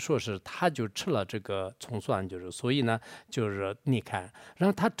难就是说是他就吃了这个葱蒜，就是所以呢就是离开，然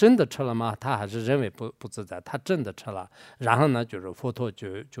后他真的吃了吗？他还是认为不自在，他真的吃了，然后呢就是佛陀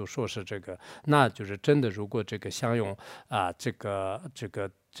就说是这个，那就是真的如果这个相用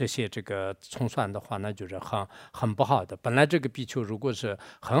这些这个葱蒜的话，那就是很不好的。本来这个比丘如果是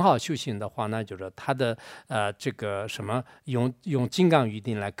很好修行的话，那就是他的这个什么用金刚语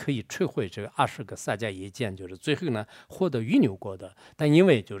定来可以摧毁这个20个萨迦耶见，就是最后呢获得预留过的。但因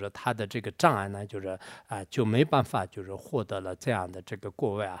为就是他的这个障碍呢，就是就没办法就是获得了这样的这个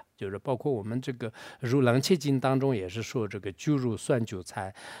果位就是包括我们这个如楞伽经当中也是说这个酒肉酸酒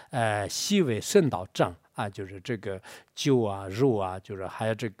菜悉为圣道障就是这个酒肉就是还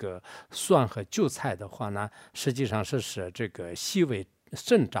有这个蒜和韭菜的话呢，实际上是使这个悉为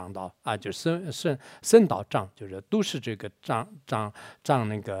肾障道就是肾道障，就是都是这个障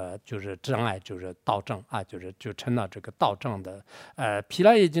那个就是障碍，就是道障就成了这个道障的。毗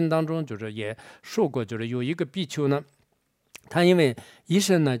拉耶经当中就是也说过，就是有一个比丘呢，他因为医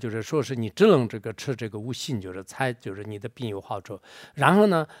生呢就是说是你只能这个吃这个无性，就是才就是你的病有好处，然后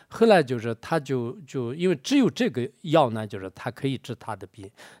呢后来就是他就因为只有这个药呢，就是他可以治他的病，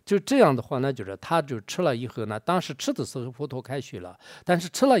就这样的话呢，就是他就吃了以后呢，当时吃的时候佛陀开许了，但是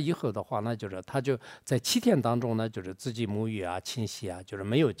吃了以后的话呢，就是他就在7天当中呢，就是自己沐浴清洗就是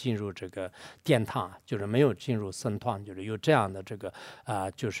没有进入这个殿堂，就是没有进入僧团，就是有这样的这个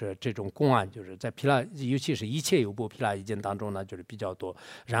就是这种公案，就是在尤其是一切有部毗拉耶经当中呢，就是比较多。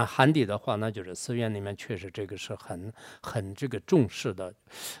然后汉地的话呢，就是寺院里面确实这个是很这个重视的。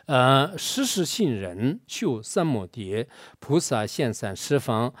时时信人修三摩地，菩萨现三十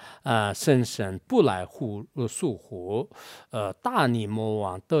方深深不来诉乎。大尼摩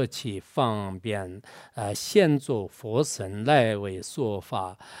王得其方便现作佛身来为说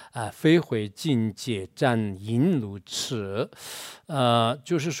法非会境界占因如此。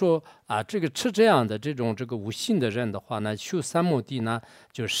就是说这个吃这样的这种这个无性的人的话呢，修三摩地呢，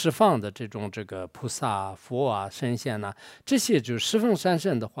就释放的这种这个菩萨佛神仙呢，这些就是十方三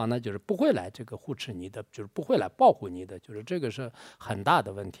圣的话呢，就是不会来这个护持你的，就是不会来保护你的，就是这个是很大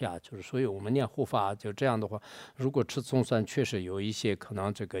的问题就是所以我们念护法就这样的话，如果吃葱蒜确实有一些可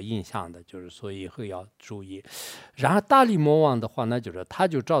能这个影响的，就是所以以后要注意。然后大力魔王的话呢，就是他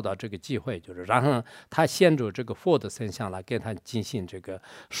就找到这个机会，就是然后他牵着这个佛的身像来给他进行这个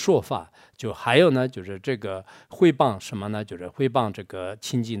说法，就还有呢就是这个毁谤什么呢，就是诽谤这个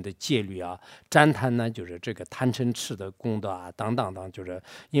清净的戒律啊，赞叹呢就是这个贪嗔痴的功德啊，等等等，就是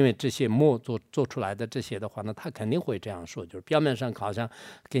因为这些魔做出来的这些的话呢，他肯定会这样说，就是表面上好像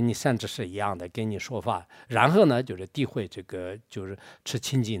跟你善知识一样的跟你说法，然后呢就是诋毁这个就是持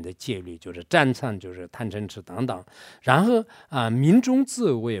清净的戒律，就是赞叹就是贪嗔痴等等，然后民众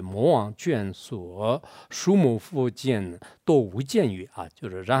自谓魔王眷属，属某复见多无见语啊，就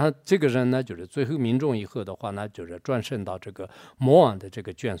是然后这个人呢，就是最后民众以后的话呢，就是转生到这个魔王的这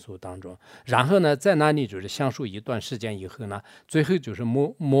个眷属当中，然后呢，在那里就是相处一段时间以后呢，最后就是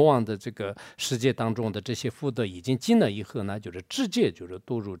魔王的这个世界当中的这些福德已经尽了以后呢，就是直接就是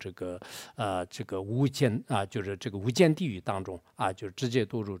堕入这个无间啊，就是这个无间地狱当中啊，就是直接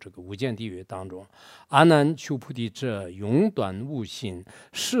堕入这个无间地狱当中。阿难求菩提者，永断悟性，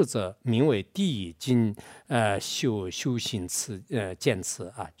是则名为第一经修行见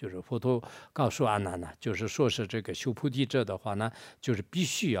次啊，就是佛陀告诉阿难呢，就是说是这个修菩提者的话呢，就是必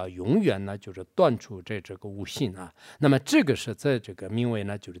须要永远呢，就是断除这个无性啊。那么这个是在这个名为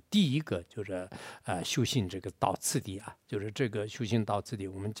呢，就是第一个就是修行这个道次第啊，就是这个修行道次第。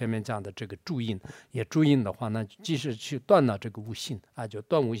我们前面讲的这个注印，也注印的话呢，即使去断了这个无性啊，就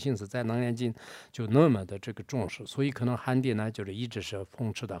断无性是在楞严经就那么的这个重视，所以可能汉地呢，就是一直是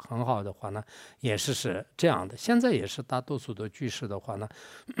奉持的很好的话呢，也是这样的。现在也是大多数的居士的话呢。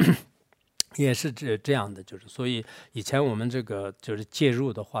也是这样的，就是所以以前我们这个就是介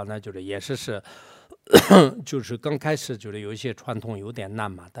入的话呢，就是也是就是刚开始就是有一些传统有点难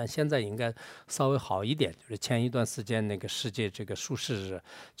嘛，但现在应该稍微好一点。就是前一段时间那个世界这个术士日，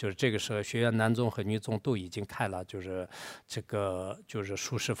就是这个时候学院男宗和女宗都已经开了，就是这个就是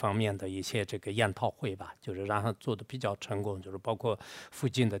术士方面的一些这个研讨会吧，就是然后做的比较成功，就是包括附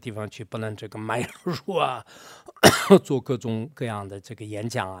近的地方去不能这个买入啊，做各种各样的这个演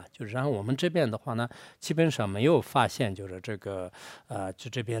讲啊，就是然后我们这边的话呢，基本上没有发现就是这个就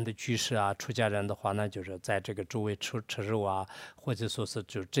这边的居士啊、出家人的话呢，就是在这个周围吃肉啊，或者说是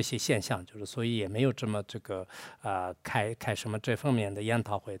就是这些现象，就是所以也没有这么这个开什么这方面的研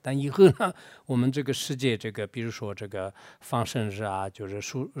讨会。但以后呢，我们这个世界这个比如说这个放生日啊，就是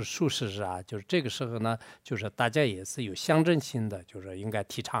素食日啊，就是这个时候呢，就是大家也是有象征性的，就是应该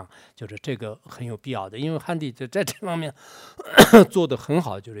提倡，就是这个很有必要的，因为汉地就在这方面做得很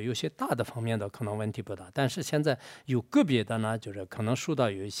好，就是有些大的方面的可能问题不大，但是现在有个别的呢，就是可能受到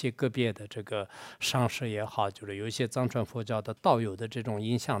有一些个别的这个上师也好，就是有一些藏传佛教的道友的这种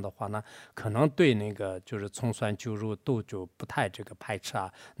影响的话呢，可能对那个就是从酸就入都就不太这个排斥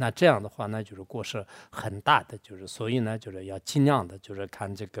啊。那这样的话呢，就是过失很大的，就是所以呢，就是要尽量的，就是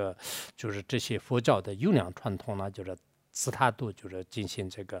看这个就是这些佛教的优良传统呢，就是自他度就是进行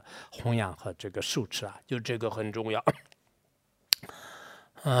这个弘扬和这个受持啊，就这个很重要。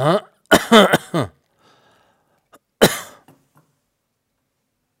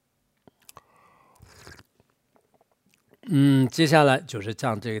接下来就是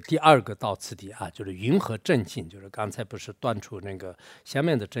讲这个第二个道次第啊，就是云和正信，就是刚才不是断除那个下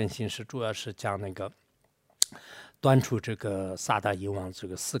面的正信是主要是讲那个断除这个萨达遗忘这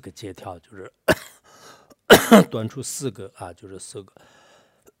个4个戒条，就是断除4个啊，就是4个。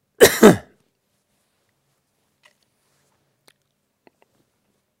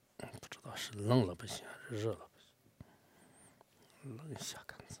不知道是冷了不行还是热了不行，冷一下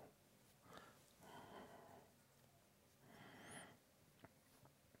看看。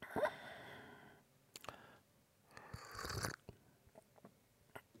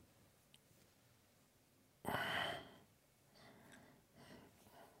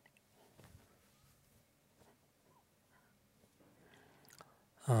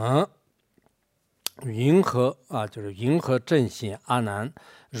云何啊？就是云何正信阿难，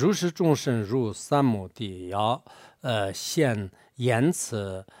如是众生入三摩地，要现言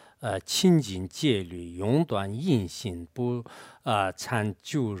辞清净戒律，永断印性，不参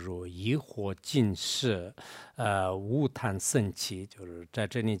旧入，疑惑尽释，无贪生起。就是在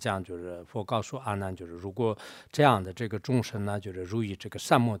这里讲，就是佛告诉阿难，就是如果这样的这个众生呢，就是入于这个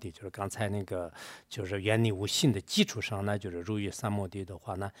三摩地，就是刚才那个就是远离无性的基础上呢，就是入于三摩地的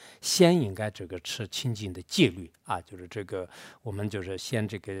话呢，先应该这个持清净的戒律啊，就是这个我们就是先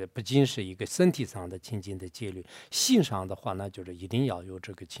这个不仅是一个身体上的清净的戒律，性上的话呢，就是一定要有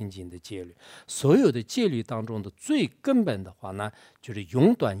这个清净的戒律。所有的戒律当中的最根本的话话呢，就是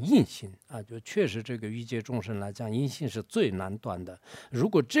永断阴性啊，就确实这个欲界众生来讲，阴性是最难断的。如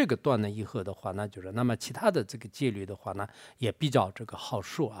果这个断了以后的话呢，就是那么其他的这个戒律的话呢，也比较这个好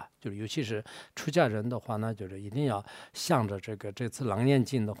受啊。就是尤其是出家人的话呢，就是一定要向着这次楞严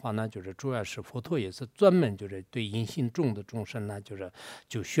经的话呢，就是主要是佛陀也是专门就是对阴性重的众生呢，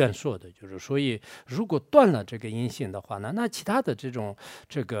就宣说的，就是所以如果断了这个阴性的话呢，那其他的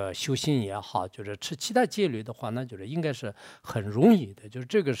这个修行也好，就是持其他戒律的话呢，就是应该是很容易的，就是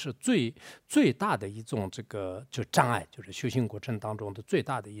这个是最大的一种这个就障碍，就是修行过程当中的最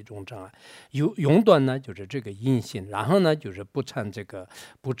大的一种障碍。永断呢就是这个阴性，然后呢就是不掺这个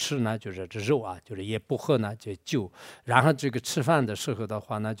不吃呢就是这肉啊，就是也不喝呢就酒，然后这个吃饭的时候的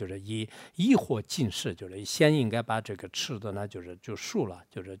话呢，就是以火进食，就是先应该把这个吃的呢就熟了，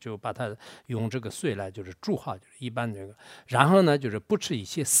就把它用这个水来就是煮好，就是一般这个，然后呢就是不吃一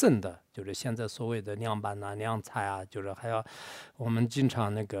些生的，就是现在所谓的凉拌啊、凉菜啊，就是还有我们经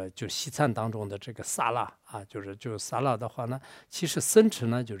常那个就西餐当中的这个沙拉啊，就是沙拉的话呢，其实生吃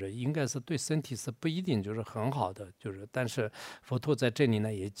呢就是应该是对身体是不一定就是很好的，就是但是佛陀在这里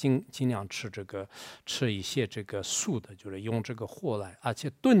呢也尽量吃一些这个素的，就是用这个火来，而且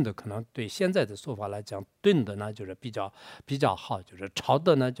炖的可能对现在的说法来讲，炖的呢就是比较好，就是炒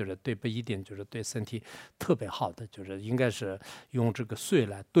的呢就是对不一定就是对身体特别好的，就是应该是用这个水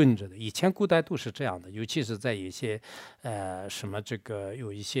来炖着的。以前古代都是这样的，尤其是在一些什么这个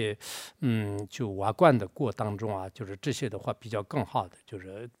有一些就瓦罐的锅当中啊，就是这些的话比较更好的，就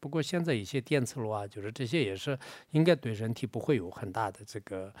是不过现在一些电磁炉啊，就是这些也是应该对人体不会有很大的这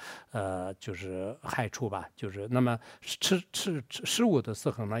个就是害处吧，就是那么吃食物的时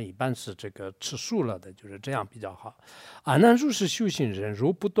候呢，一般是这个吃素了的，就是这样比较好。啊，那如是修行人，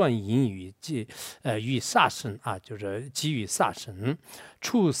如不断淫语与杀生啊，就是给予杀生，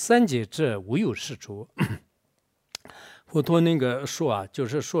处三界者无有是处。佛陀那个说啊，就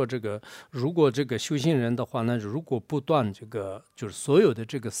是说这个，如果这个修行人的话呢，如果不断这个，就是所有的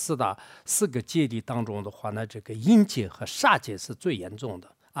这个四个戒律当中的话呢，这个淫戒和杀戒是最严重的。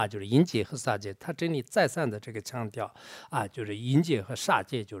啊，就是淫戒和杀戒，他这里再三的这个强调啊，就是淫戒和杀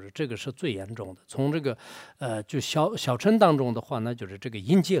戒，就是这个是最严重的。从这个就小乘当中的话呢，就是这个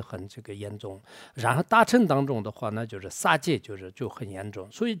淫戒很这个严重，然后大乘当中的话呢，就是杀戒就很严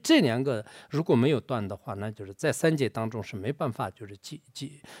重。所以这两个如果没有断的话呢，就是在三界当中是没办法就是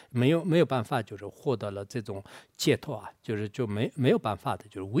没有办法就是获得了这种解脱啊，就没有办法的，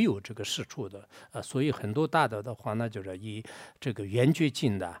就是唯有这个是处的。所以很多大德的话呢，就是以这个圆觉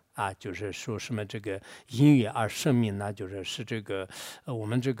经的啊，就是说什么这个因缘而生命呢，是这个我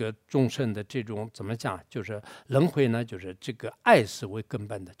们这个众生的这种怎么讲，就是轮回呢，就是这个爱是为根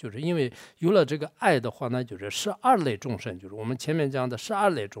本的，就是因为有了这个爱的话呢，就是12类众生，就是我们前面讲的12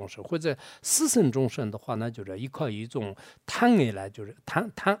类众生，或者四圣众生的话呢，就是依靠一种贪爱来，就是贪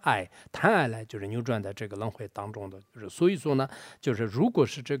爱来，就是扭转在这个轮回当中的，就是所以说呢，就是如果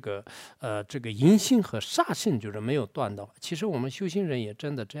是这个淫性和杀性就是没有断的话，其实我们修行人也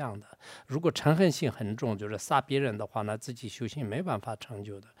真的这样的。如果嗔恨性很重，就是杀别人的话呢，自己修行没办法成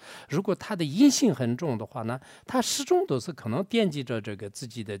就的。如果他的阴性很重的话呢，他始终都是可能惦记着这个自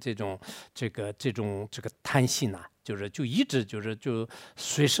己的这个贪心啊。就一直就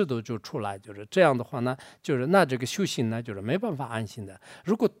随时都就出来，就是这样的话呢，就是那这个修行呢，就是没办法安心的。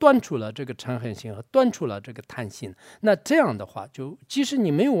如果断除了这个嗔恨心和断除了这个贪心，那这样的话，就即使你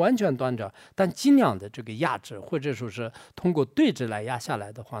没有完全断着，但尽量的这个压制，或者说是通过对峙来压下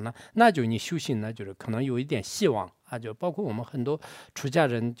来的话呢，那就你修行呢，就是可能有一点希望。啊，就包括我们很多出家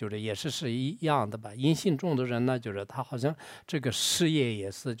人，就是也是一样的吧。阴性重的人呢，就是他好像这个事业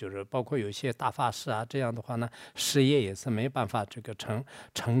也是，就是包括有些大法师啊，这样的话呢，事业也是没办法这个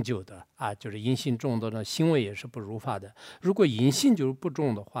成就的啊。就是阴性重的呢，行为也是不如法的。如果阴性就是不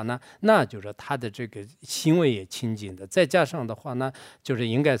重的话呢，那就是他的这个行为也清净的，再加上的话呢，就是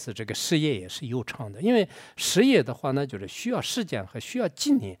应该是这个事业也是悠长的。因为事业的话呢，就是需要时间和需要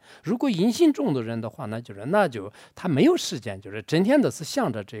纪念。如果阴性重的人的话呢，那就他没有时间，就是整天的是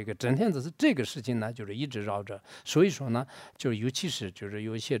想着这个，整天的是这个事情呢，就是一直绕着。所以说呢，就尤其是就是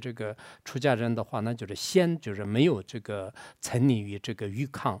有一些这个出家人的话呢，就是先就是没有这个沉溺于这个欲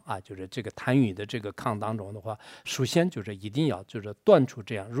抗啊，就是这个贪欲的这个抗当中的话，首先就是一定要就是断除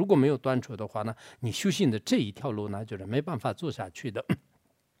这样。如果没有断除的话呢，你修行的这一条路呢，就是没办法走下去的。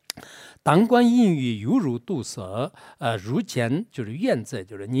当观淫欲犹如毒蛇，如见就是怨贼，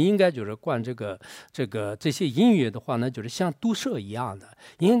就是你应该就是观这些淫欲的话呢，就是像毒蛇一样的，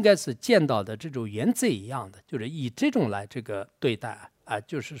应该是见到的这种怨贼一样的，就是以这种来这个对待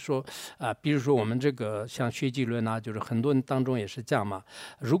就是说比如说我们这个像血纪论就是很多人当中也是这样嘛。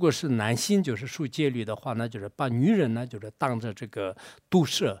如果是男性就是守戒律的话呢，就是把女人呢就是当着这个毒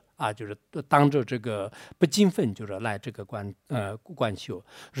蛇就是当着这个不敬分，就是来这个观修。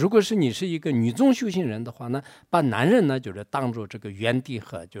如果是你是一个女众修行人的话呢，把男人呢就是当着这个原地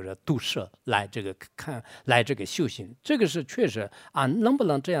和就是毒蛇来这个来这个修行。这个是确实能不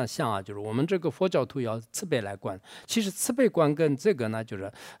能这样想就是我们这个佛教徒要慈悲来观。其实慈悲观跟这个呢就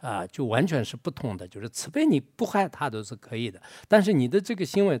是就完全是不同的。就是慈悲你不害他都是可以的，但是你的这个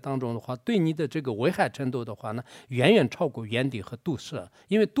行为当中的话，对你的这个危害程度的话呢，远远超过原地和毒蛇。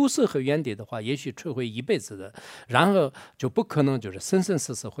因为毒蛇和原地的话，也许摧毁一辈子的，然后就不可能就是生生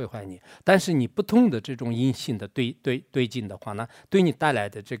世世毁坏你。但是你不同的这种因性的对境的话呢，对你带来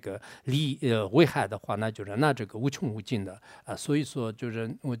的这个危害的话呢，就是那这个无穷无尽的所以说就是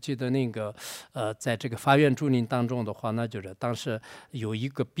我记得那个在这个法院注令当中的话呢，就是当时有一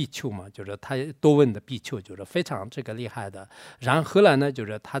个比丘嘛，就是他多问的比丘，就是非常这个厉害的。然后后来呢，就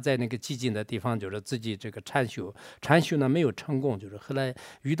是他在那个寂静的地方，就是自己这个禅修呢没有成功，就是后来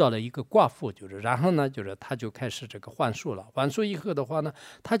遇到了一个寡妇，就是然后呢，就是他就开始这个还俗了。还俗以后的话呢，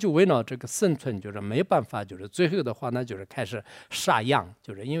他就为了这个生存，就是没办法，就是最后的话呢，就是开始杀羊，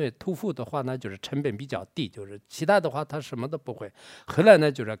就是因为屠夫的话呢，就是成本比较低，就是其他的话他什么都不会。后来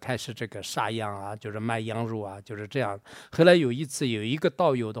呢，就是开始这个杀羊就是卖羊肉就是这样。后来有一次有一个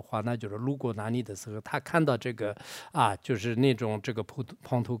道友的话呢，就是路过那里的时候，他看到这个就是那种这个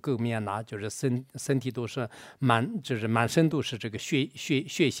蓬头垢面就是身体都是就是满身都是这个血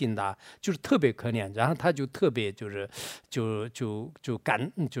腥的，就是特别可怜。然后他就特别就是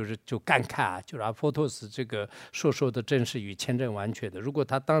感慨就是佛陀是这个说的真是与千真万确的。如果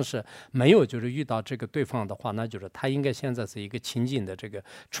他当时没有就是遇到这个对方的话，那就是他应该现在是一个清净的这个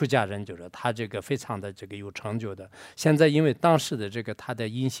出家人，就是他这个非常的这个有成就的。现在因为当时的这个他的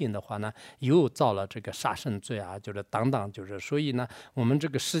因性的话呢，又造了这个杀生罪就是等等，就是所以呢，我们这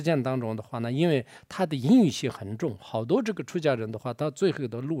个实践当中的话呢，因为他的因语性很重，好多这个出家人的话，到最后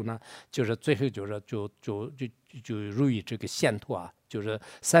的路呢，就是最后就是就入于这个陷途就是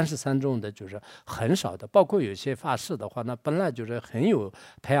33种的，就是很少的。包括有些法师的话呢，本来就是很有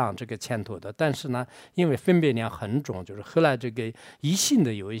培养这个前途的，但是呢，因为分别量很重，就是后来这个一性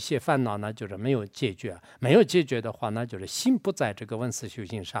的有一些烦恼呢，就是没有解决。没有解决的话呢，就是心不在这个闻思修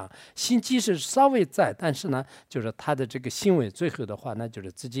行上，心即使稍微在，但是呢，就是他的这个行为最后的话呢，就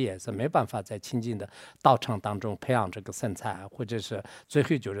是自己也是没办法在清净的道场当中培养这个身材或者是最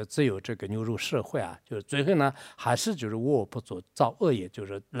后就是只有这个流入社会就是最后呢，还是就是我不做造恶业，就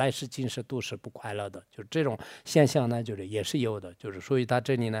是来世今世都是不快乐的，就是这种现象呢，就是也是有的，就是所以他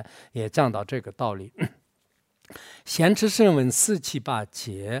这里呢也讲到这个道理。贤持声闻四七八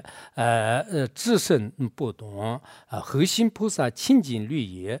劫，自身不动，核心菩萨清净律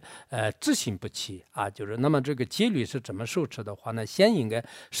仪，自性不起就是那么这个戒律是怎么受持的话呢？先应该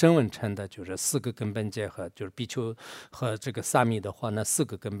声闻乘的就是4个根本戒和就是比丘和这个萨弥的话呢4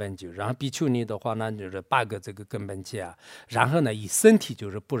个根本戒，然后比丘尼的话呢就是8个这个根本戒然后呢以身体就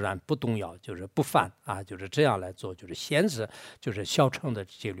是不染不动摇，就是不犯就是这样来做，就是先是就是小乘的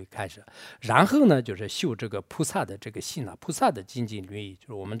戒律开始，然后呢就是修这个菩萨的这个心菩萨的精进律仪，就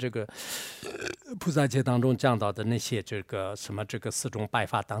是我们这个菩萨戒当中讲到的那些这个什么这个4种拜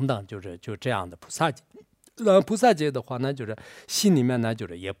法等等，就这样的菩萨戒。菩萨戒的话呢，就是心里面呢，就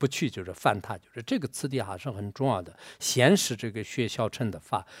是也不去就是犯它，就是这个次第还是很重要的。先是这个学小乘的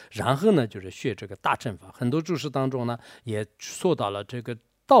法，然后呢就是学这个大乘法。很多注释当中呢也说到了这个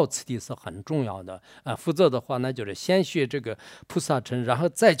道次第是很重要的否则的话呢，就是先学这个菩萨乘，然后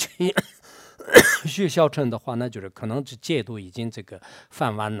再去学小乘的话呢，就是可能这戒都已经这个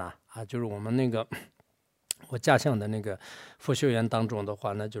犯完了就是我们那个我家乡的那个佛学院当中的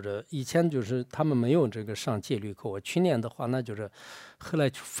话呢，就是以前就是他们没有这个上戒律课，我去年的话呢，就是后来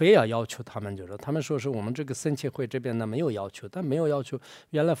非要求他们，就是他们说是我们这个僧伽会这边呢没有要求，但没有要求。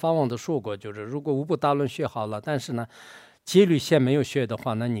原来法王都说过，就是如果五部大论学好了，但是呢戒律先没有学的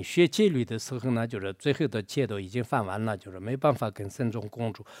话，那你学戒律的时候呢，就是最后的戒都已经犯完了，就是没办法跟僧众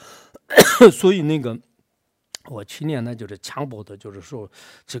共处所以那个我去年呢就是强迫的，就是说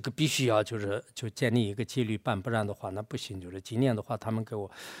这个必须要就建立一个戒律班，不然的话那不行。就是今年的话，他们给我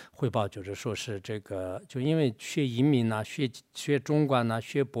汇报，就是说是这个，就因为学移民学中观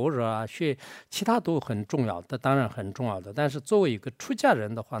学般若学其他都很重要的，当然很重要的。但是作为一个出家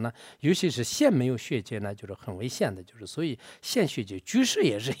人的话呢，尤其是现没有学戒呢，就是很危险的。就是所以现学戒居士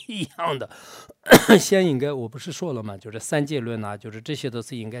也是一样的，先应该我不是说了吗？就是三戒论就是这些都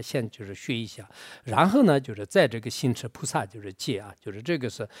是应该先就是学一下，然后呢就是在这个行持菩萨就是戒啊，就是这个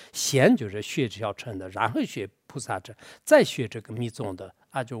是先就是学小乘的，然后学菩萨者，再学这个密宗的。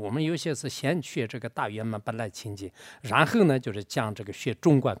就我们有些是先学这个大圆满本来清净，然后呢就是将这个学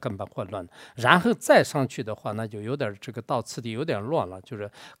中观根本混乱，然后再上去的话，那就有点这个到次第有点乱了。就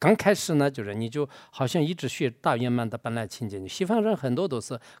是刚开始呢，就是你就好像一直学大圆满的本来清净，西方人很多都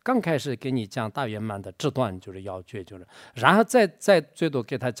是刚开始给你讲大圆满的制断就是要诀，就是然后再最多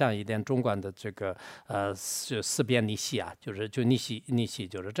给他讲一点中观的这个四边逆系啊，就逆系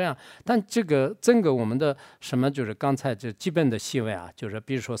就是这样。但这个整个我们的什么就是刚才这基本的细微啊，就是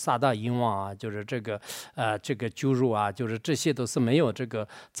比如说萨大淫妄啊，就是这个揪入啊，就是这些都是没有这个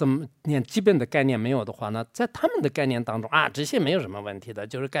怎么连基本的概念没有的话呢，在他们的概念当中这些没有什么问题的，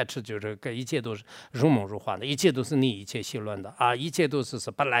就是该吃就是一切都是如梦如幻的，一切都是逆一切戏论的一切都是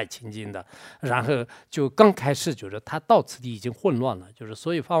本来清净的。然后就刚开始就是他到此地已经混乱了，就是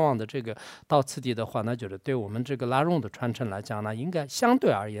所以法王的这个到此地的话呢，就是对我们这个拉拢的传承来讲呢，应该相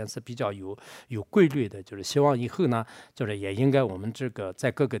对而言是比较有规律的，就是希望以后呢，就是也应该我们这个在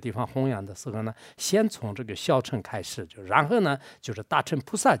各个地方弘扬的时候呢，先从这个小乘开始，然后呢就是大乘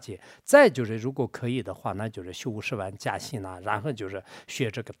菩萨戒，再就是如果可以的话呢，就是修50万加行啊，然后就是学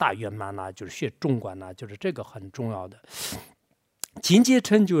这个大圆满啊，就是学中观啊，就是这个很重要的。境界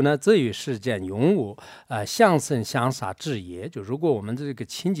成就呢，则与世间永无相生相杀之业。就如果我们这个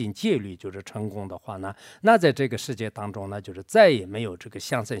清净戒律就是成功的话呢，那在这个世界当中呢，就是再也没有这个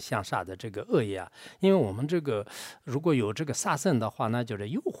相生相杀的这个恶业啊。因为我们这个如果有这个杀生的话呢，就是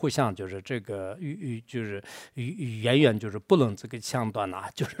又互相就是这个就是远远就是不能这个相断啊，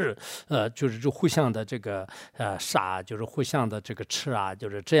就是互相的这个杀，就是互相的这个吃啊，就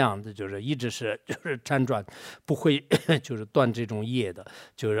是这样的，就是一直是就是辗转不会就是断这种业的，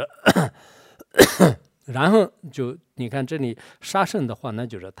就是然后就你看这里杀生的话呢，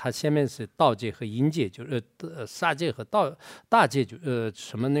就是它前面是道戒和阴戒，就是杀戒和大戒就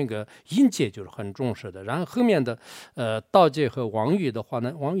什么那个阴戒就是很重视的。然后后面的道戒和王语的话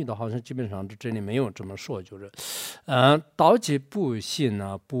呢，王语的好像基本上这里没有这么说，就是道戒不信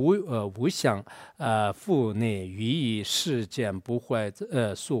呢，无相腹内予以世间不坏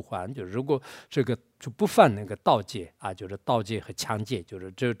速还，就是如果这个就不犯那个道戒啊，就是道戒和强戒，就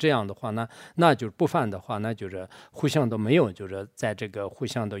是这样的话呢，那就是不犯的话呢，就是互相都没有，就是在这个互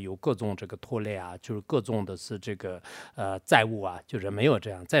相都有各种这个拖累啊，就是各种的是这个债务啊，就是没有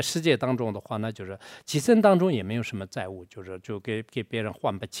这样。在世界当中的话呢，就是己身当中也没有什么债务，就给别人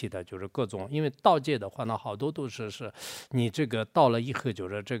还不起的，就是各种。因为道戒的话呢，好多都是你这个到了以后就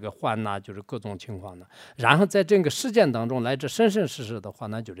是这个还呐，就是各种情况的。然后在这个事件当中来这生生世世的话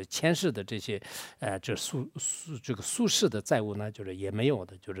呢，就是前世的这些这个宿世的债务呢，就是也没有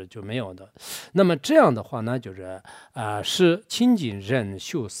的，就没有的。那么这样的话呢，就是是清净人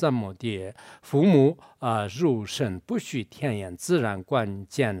修三摩地，父母入圣不须天眼，自然观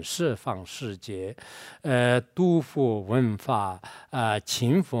见十方世界，读佛闻法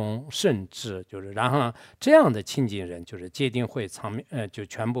勤奉圣智，就是然后这样的清净人，就是戒定慧藏就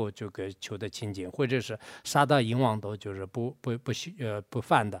全部就给求得清净，或者是杀盗淫妄都就是不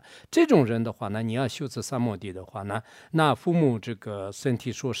犯的。这种人的话呢，你要修持三摩地的话呢，那父母这个身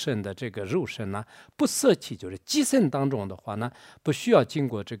体所生的这个肉身呢，不舍弃，就是机身当中的话呢，不需要经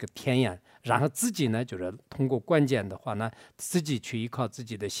过这个天眼，然后自己呢就是通过关键的话呢，自己去依靠自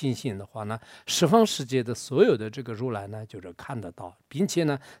己的心性的话呢，十方世界的所有的这个如来呢，就是看得到，并且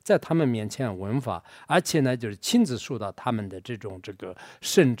呢在他们面前闻法，而且呢就是亲自受到他们的这种这个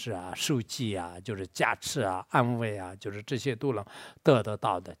圣旨啊、受记啊，就是加持啊、安慰啊，就是这些都能得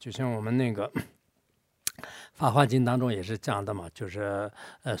到的。就像我们那个法华经当中也是讲的嘛，就是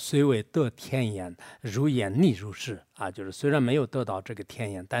虽未得天眼，如眼逆如是啊，就是虽然没有得到这个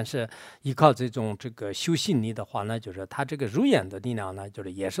天眼，但是依靠这种这个修信力的话呢，就是他这个如眼的力量呢，就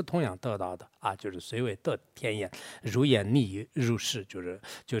是也是同样得到的啊，就是虽未得天眼，如眼逆如是，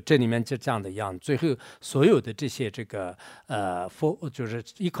就这里面就这样的样，最后所有的这些这个就是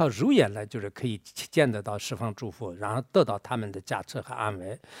依靠如眼来，就是可以见得到十方诸佛，然后得到他们的加持和安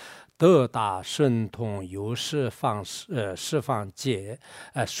慰。得大神通，有十方界，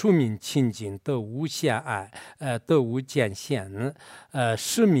庶民清净，得无限爱，得无间限，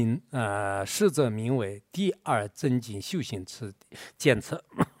实则名为第二增进修行之检测。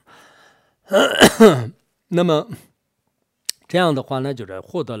那么这样的话呢，就是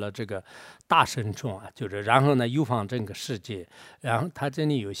获得了这个大神众啊，就是然后呢游访整个世界，然后他这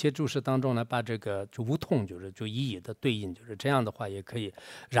里有些注释当中呢，把这个就无痛就一一的对应，就是这样的话也可以。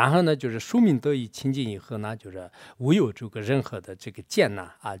然后呢，就是庶民得以清净以后呢，就是无有这个任何的这个艰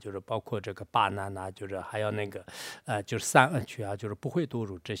难啊，就是包括这个八难呐，就是还有那个就是三恶趣啊，就是不会堕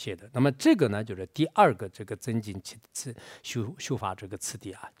入这些的。那么这个呢，就是第二个这个增进修法这个次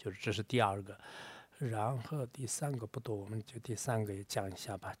第啊，就是这是第二个。然后第三个不多，我们就第三个也讲一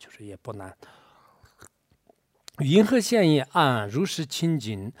下吧，就是也不难。云何现意按如是清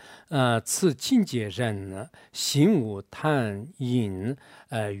净，此境界人呢，心无贪淫，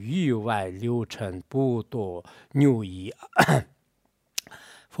欲外流尘，不堕牛衣。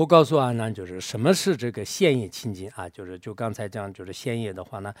佛告诉阿难，就是什么是这个现业清净啊？就刚才讲，就是现业的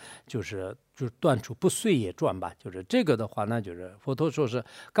话呢，就是断除不碎业转吧。就是这个的话呢，就是佛陀说是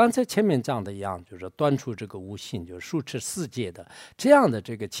刚才前面讲的一样，就是断除这个无性，就是受持世界的这样的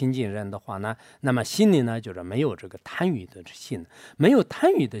这个清净人的话呢，那么心里呢就是没有这个贪欲的心，没有贪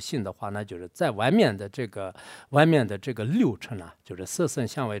欲的心的话呢，就是在外面的这个六尘啊，就是色身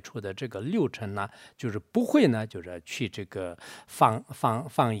相位处的这个六尘呢，就是不会呢，就是去这个放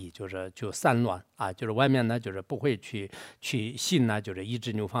逸，就散乱啊，就是外面呢，就是不会去心呢，就是一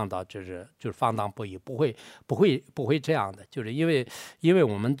直流放到就是放荡不已，不会这样的，就是因为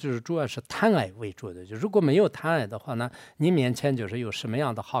我们就是主要是贪爱为主的，就如果没有贪爱的话呢，你面前就是有什么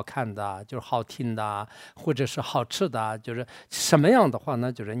样的好看的，就是好听的，或者是好吃的，就是什么样的话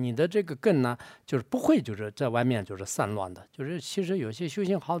呢，就是你的这个根呢，就是不会就是在外面就是散乱的，就是其实有些修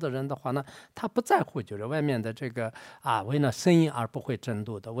行好的人的话呢，他不在乎就是外面的这个啊，为了声音而不会争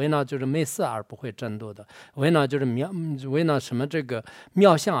斗的，为了就是美色而不会争斗的，为了就是为了什么这个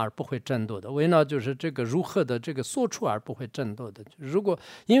妙相而不会争斗的，为了就是这个如何的这个所处而不会争斗的。如果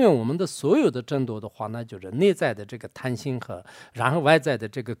因为我们的所有的争斗的话呢，就是内在的这个贪心和然后外在的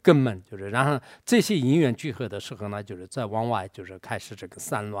这个根本，就是然后这些因缘聚合的时候呢，就是在往外就是开始这个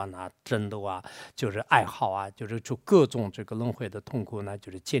散乱啊、争斗啊，就是爱好啊，就是就各种这个轮回的痛苦呢，就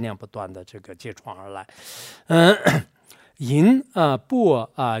是接连不断的这个揭穿而来。淫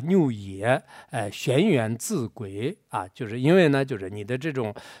波牛也，玄远自归啊，就是因为呢，就是你的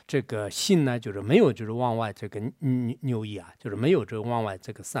这个心呢，就是没有就是往外这个牛意啊，就是没有这个往外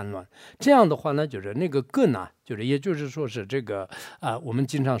这个散乱。这样的话呢，就是那个根啊，就是也就是说是这个我们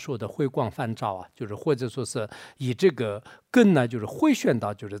经常说的回光返照啊，就是或者说是以这个根呢，就是回旋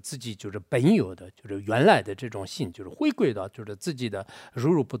到就是自己就是本有的，就是原来的这种性，就是回归到就是自己的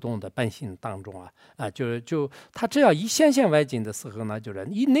如如不动的本性当中啊，就他只要一显现外境的时候呢，就是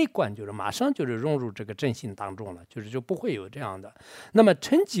一内观，就是马上就是融入这个真性当中了，就不会有这样的。那么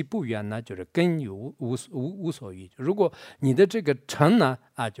尘迹不远呢，就是根有无所欲。如果你的这个尘呢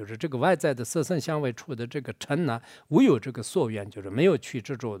就是这个外在的色身相位处的这个尘呢，无有这个所愿，就是没有去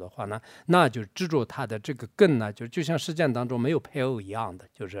执着的话呢，那就执着它的这个根呢，就像世间当中没有配偶一样的，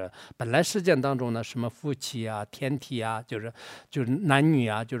就是本来世间当中呢，什么夫妻啊、天体啊，就是男女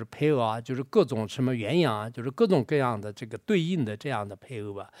啊，就是配偶啊，就是各种什么鸳鸯啊，就是各种各样的这个对应的这样的配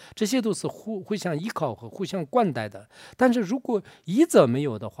偶啊，这些都是互相依靠和互相冠带的。但是如果一则没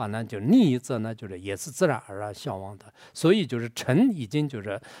有的话呢，就另一则呢，就是也是自然而然消亡的。所以就是尘已经就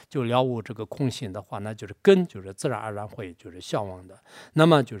了悟这个空性的话呢，就是根就是自然而然会就是消亡的。那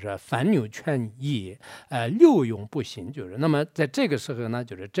么就是凡扭劝意，六永不行，就是那么在这个时候呢，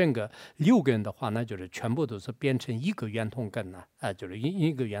就是整个六根的话呢，就是全部都是变成一个圆通根了，就是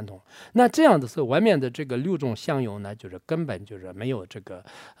一个圆通。那这样的时候，外面的这个六种相由呢，就是根本就是没有这个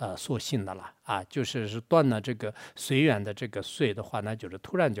所性的了就是断了这个随缘的这个随的话呢，就是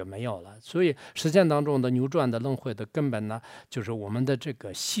突然就没有了。所以实践当中的扭转的轮回的根本呢，就是我们的这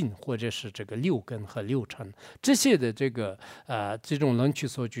个性或者是这个六根和六尘这些的这个这种能取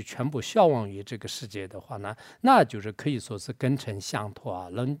所具全部消亡于这个世界的话呢，那就是可以说是根尘相脱啊，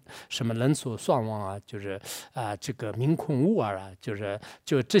人所双亡啊，就是这个明空无二啊，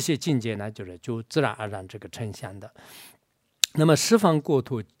就这些境界呢，就自然而然这个呈现的。那么十方国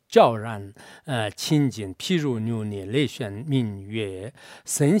土悄然清净，譬如牛捏类旋明月，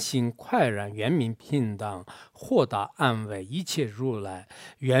身心快然，圆明平等，豁达安慰，一切如来，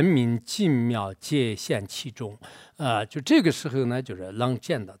圆明精妙，皆现其中。就这个时候呢，就是能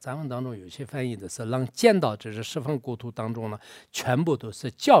见到，咱们当中有些翻译的是能见到，这是十方国土当中呢，全部都是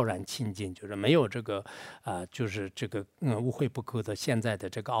悄然清净，就是没有这个就是这个污秽不垢的现在的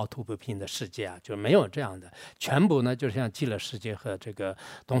这个凹凸不平的世界就没有这样的，全部呢就像极乐世界和这个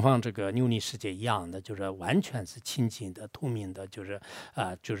东方这个琉璃世界一样的，就是完全是清净的、透明的，就是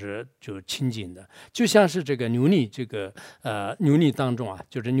清净的，就像是这个琉璃这个琉璃当中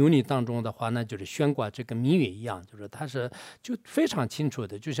就是琉璃当中的话呢，就是悬挂这个明月一样。就是它是就非常清楚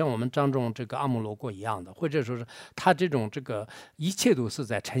的，就像我们当中这个阿姆罗国一样的，或者说是它这种这个一切都是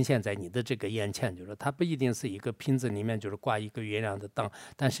在呈现在你的这个眼前，就是它不一定是一个瓶子里面就是挂一个月亮的灯，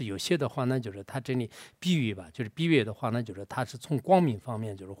但是有些的话呢，就是它这里比喻吧，就是比喻的话呢，就是它是从光明方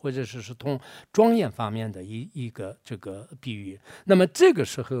面，就是或者是从庄严方面的一个这个比喻。那么这个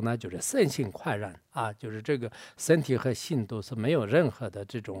时候呢，就是身心快然啊，就是这个身体和心都是没有任何的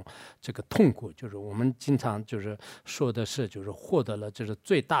这个痛苦，就是我们经常就是说的是，就是获得了就是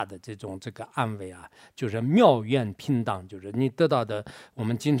最大的这个安慰啊，就是妙愿平等，就是你得到的，我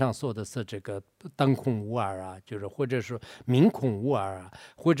们经常说的是这个灯空无二啊，就是或者说明空无二啊，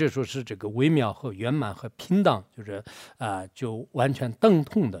或者说是这个微妙和圆满和平等，就是就完全等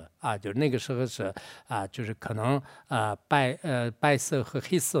同的啊，就是那个时候是就是可能白色和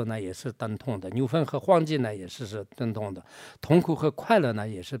黑色呢也是等同的，牛粪和黄金呢也是等同的，痛苦和快乐呢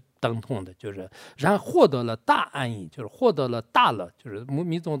也是等同的，就是然后获得了大安逸，就是获得了大乐，就是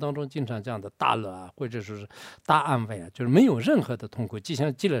密宗当中经常讲的大乐啊，或者说是大安慰啊，就是没有任何的痛苦，就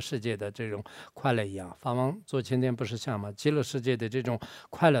像极乐世界的这种快乐一样。法王昨天不是讲吗？极乐世界的这种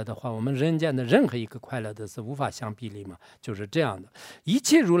快乐的话，我们人间的任何一个快乐的是无法相比拟嘛，就是这样的。一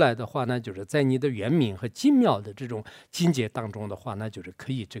切如来的话呢，就是在你的圆明和精妙的这种境界当中的话呢，就是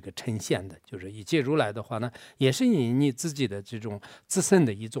可以这个呈现的，就是一切如来的话呢，也是以你自己的这种自身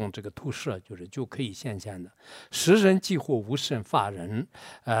的一种这个投射，就可以显现的。时人几乎无甚法人，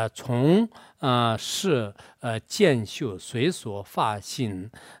从是见修随所发心，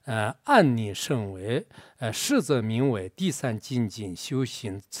按逆甚为，实则名为第三境界修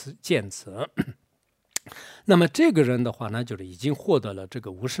行见此。那么这个人的话呢，就是已经获得了这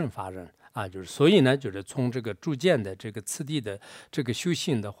个无胜法忍啊，就是所以呢，就是从这个逐渐的这个次第的这个修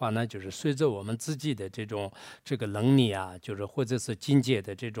行的话呢，就是随着我们自己的这个能力啊，就是或者是境界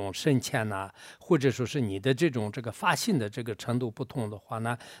的这种深浅呐，或者说是你的这个发心的这个程度不同的话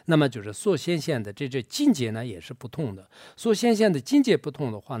呢，那么就是所显现的这境界呢也是不同的。所显现的境界不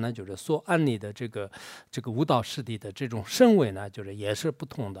同的话呢，就是所安立的这个悟道师地的这种身位呢，就是也是不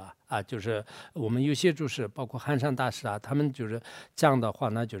同的啊。就是我们有些就是包括寒山大师啊，他们就是讲的话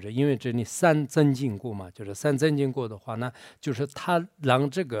呢，就是因为这里三增进过嘛，就是三增进过的话呢，就是他让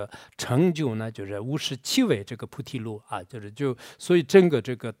这个成就呢，就是57位这个菩提路啊，所以整个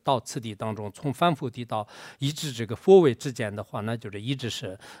这个到次第当中，从凡夫地到一直这个佛位之间的话呢，就是一直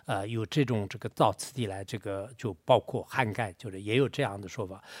是有这个到次第来，这个就包括涵盖，就是也有这样的说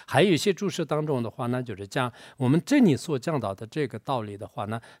法。还有一些注释当中的话呢，就是讲我们这里所讲到的这个道理的话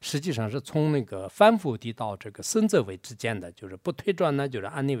呢，实际上是从那个凡夫地到这个僧则位之间的，就是不推转呢，就是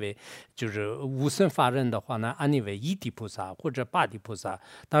安立为就是无生法忍的话呢，安立为一地菩萨或者八地菩萨。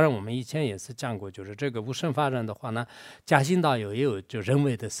当然我们以前也是讲过，就是这个无生法忍的话呢，嘉兴道也有就人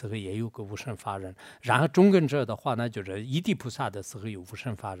为的时候也有个无生法忍，然后中根者的话呢，就是一地菩萨的时候有无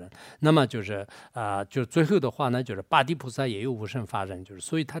生法忍，那么就是就最后的话呢，就是八地菩萨也有无生法忍，就是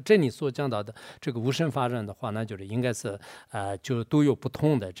所以他这里所讲到的这个无生法忍的话呢，就是应该是就都有不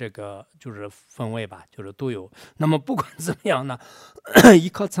同的这个就是分位吧，就是都有。那么不管怎么样呢，依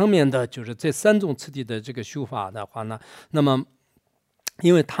靠层面的就是这三种次第的这个修法的话呢，那么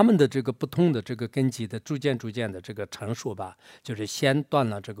因为他们的这个不同的这个根基的逐渐的这个成熟吧，就是先断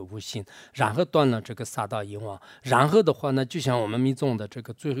了这个无心，然后断了这个杀盗淫妄，然后的话呢，就像我们密宗的这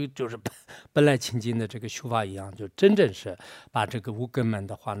个最后就是本来清净的这个修法一样，就真正是把这个无根门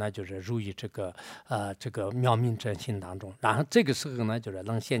的话呢，就是入于这个妙明真心当中，然后这个时候呢，就是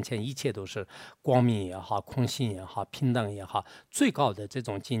能显现一切都是光明也好，空性也好，平等也好，最高的这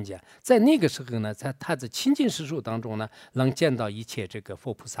种境界，在那个时候呢，在他的清净实数当中呢，能见到一切这个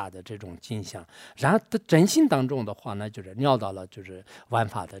佛菩萨的这种景象，然后的真心当中的话呢，就是料到了就是万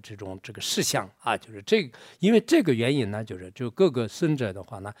法的这个事相啊，就是因为这个原因呢，就各个僧者的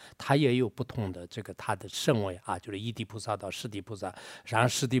话呢，他也有不同的这个他的圣位啊，就是一地菩萨到十地菩萨，然后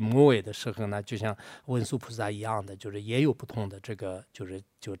十地末尾的时候呢，就像文殊菩萨一样的，就是也有不同的这个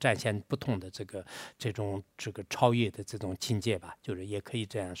就展现不同的这个超越的这种境界吧，就是也可以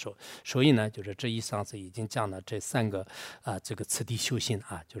这样说。所以呢，就是这以上是已经讲了这三个这个次第修行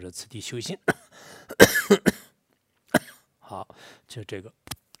啊，就是次第修行。好，就这个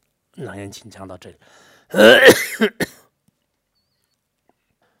楞严经讲到这里。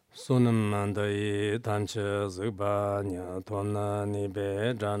소는만다이 단체 즈바냐 돈나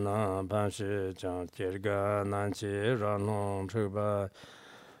니베 자나 반시 장 제가 난치 라노 츠바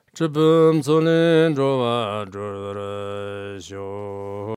즈붐 소는 조와 조르쇼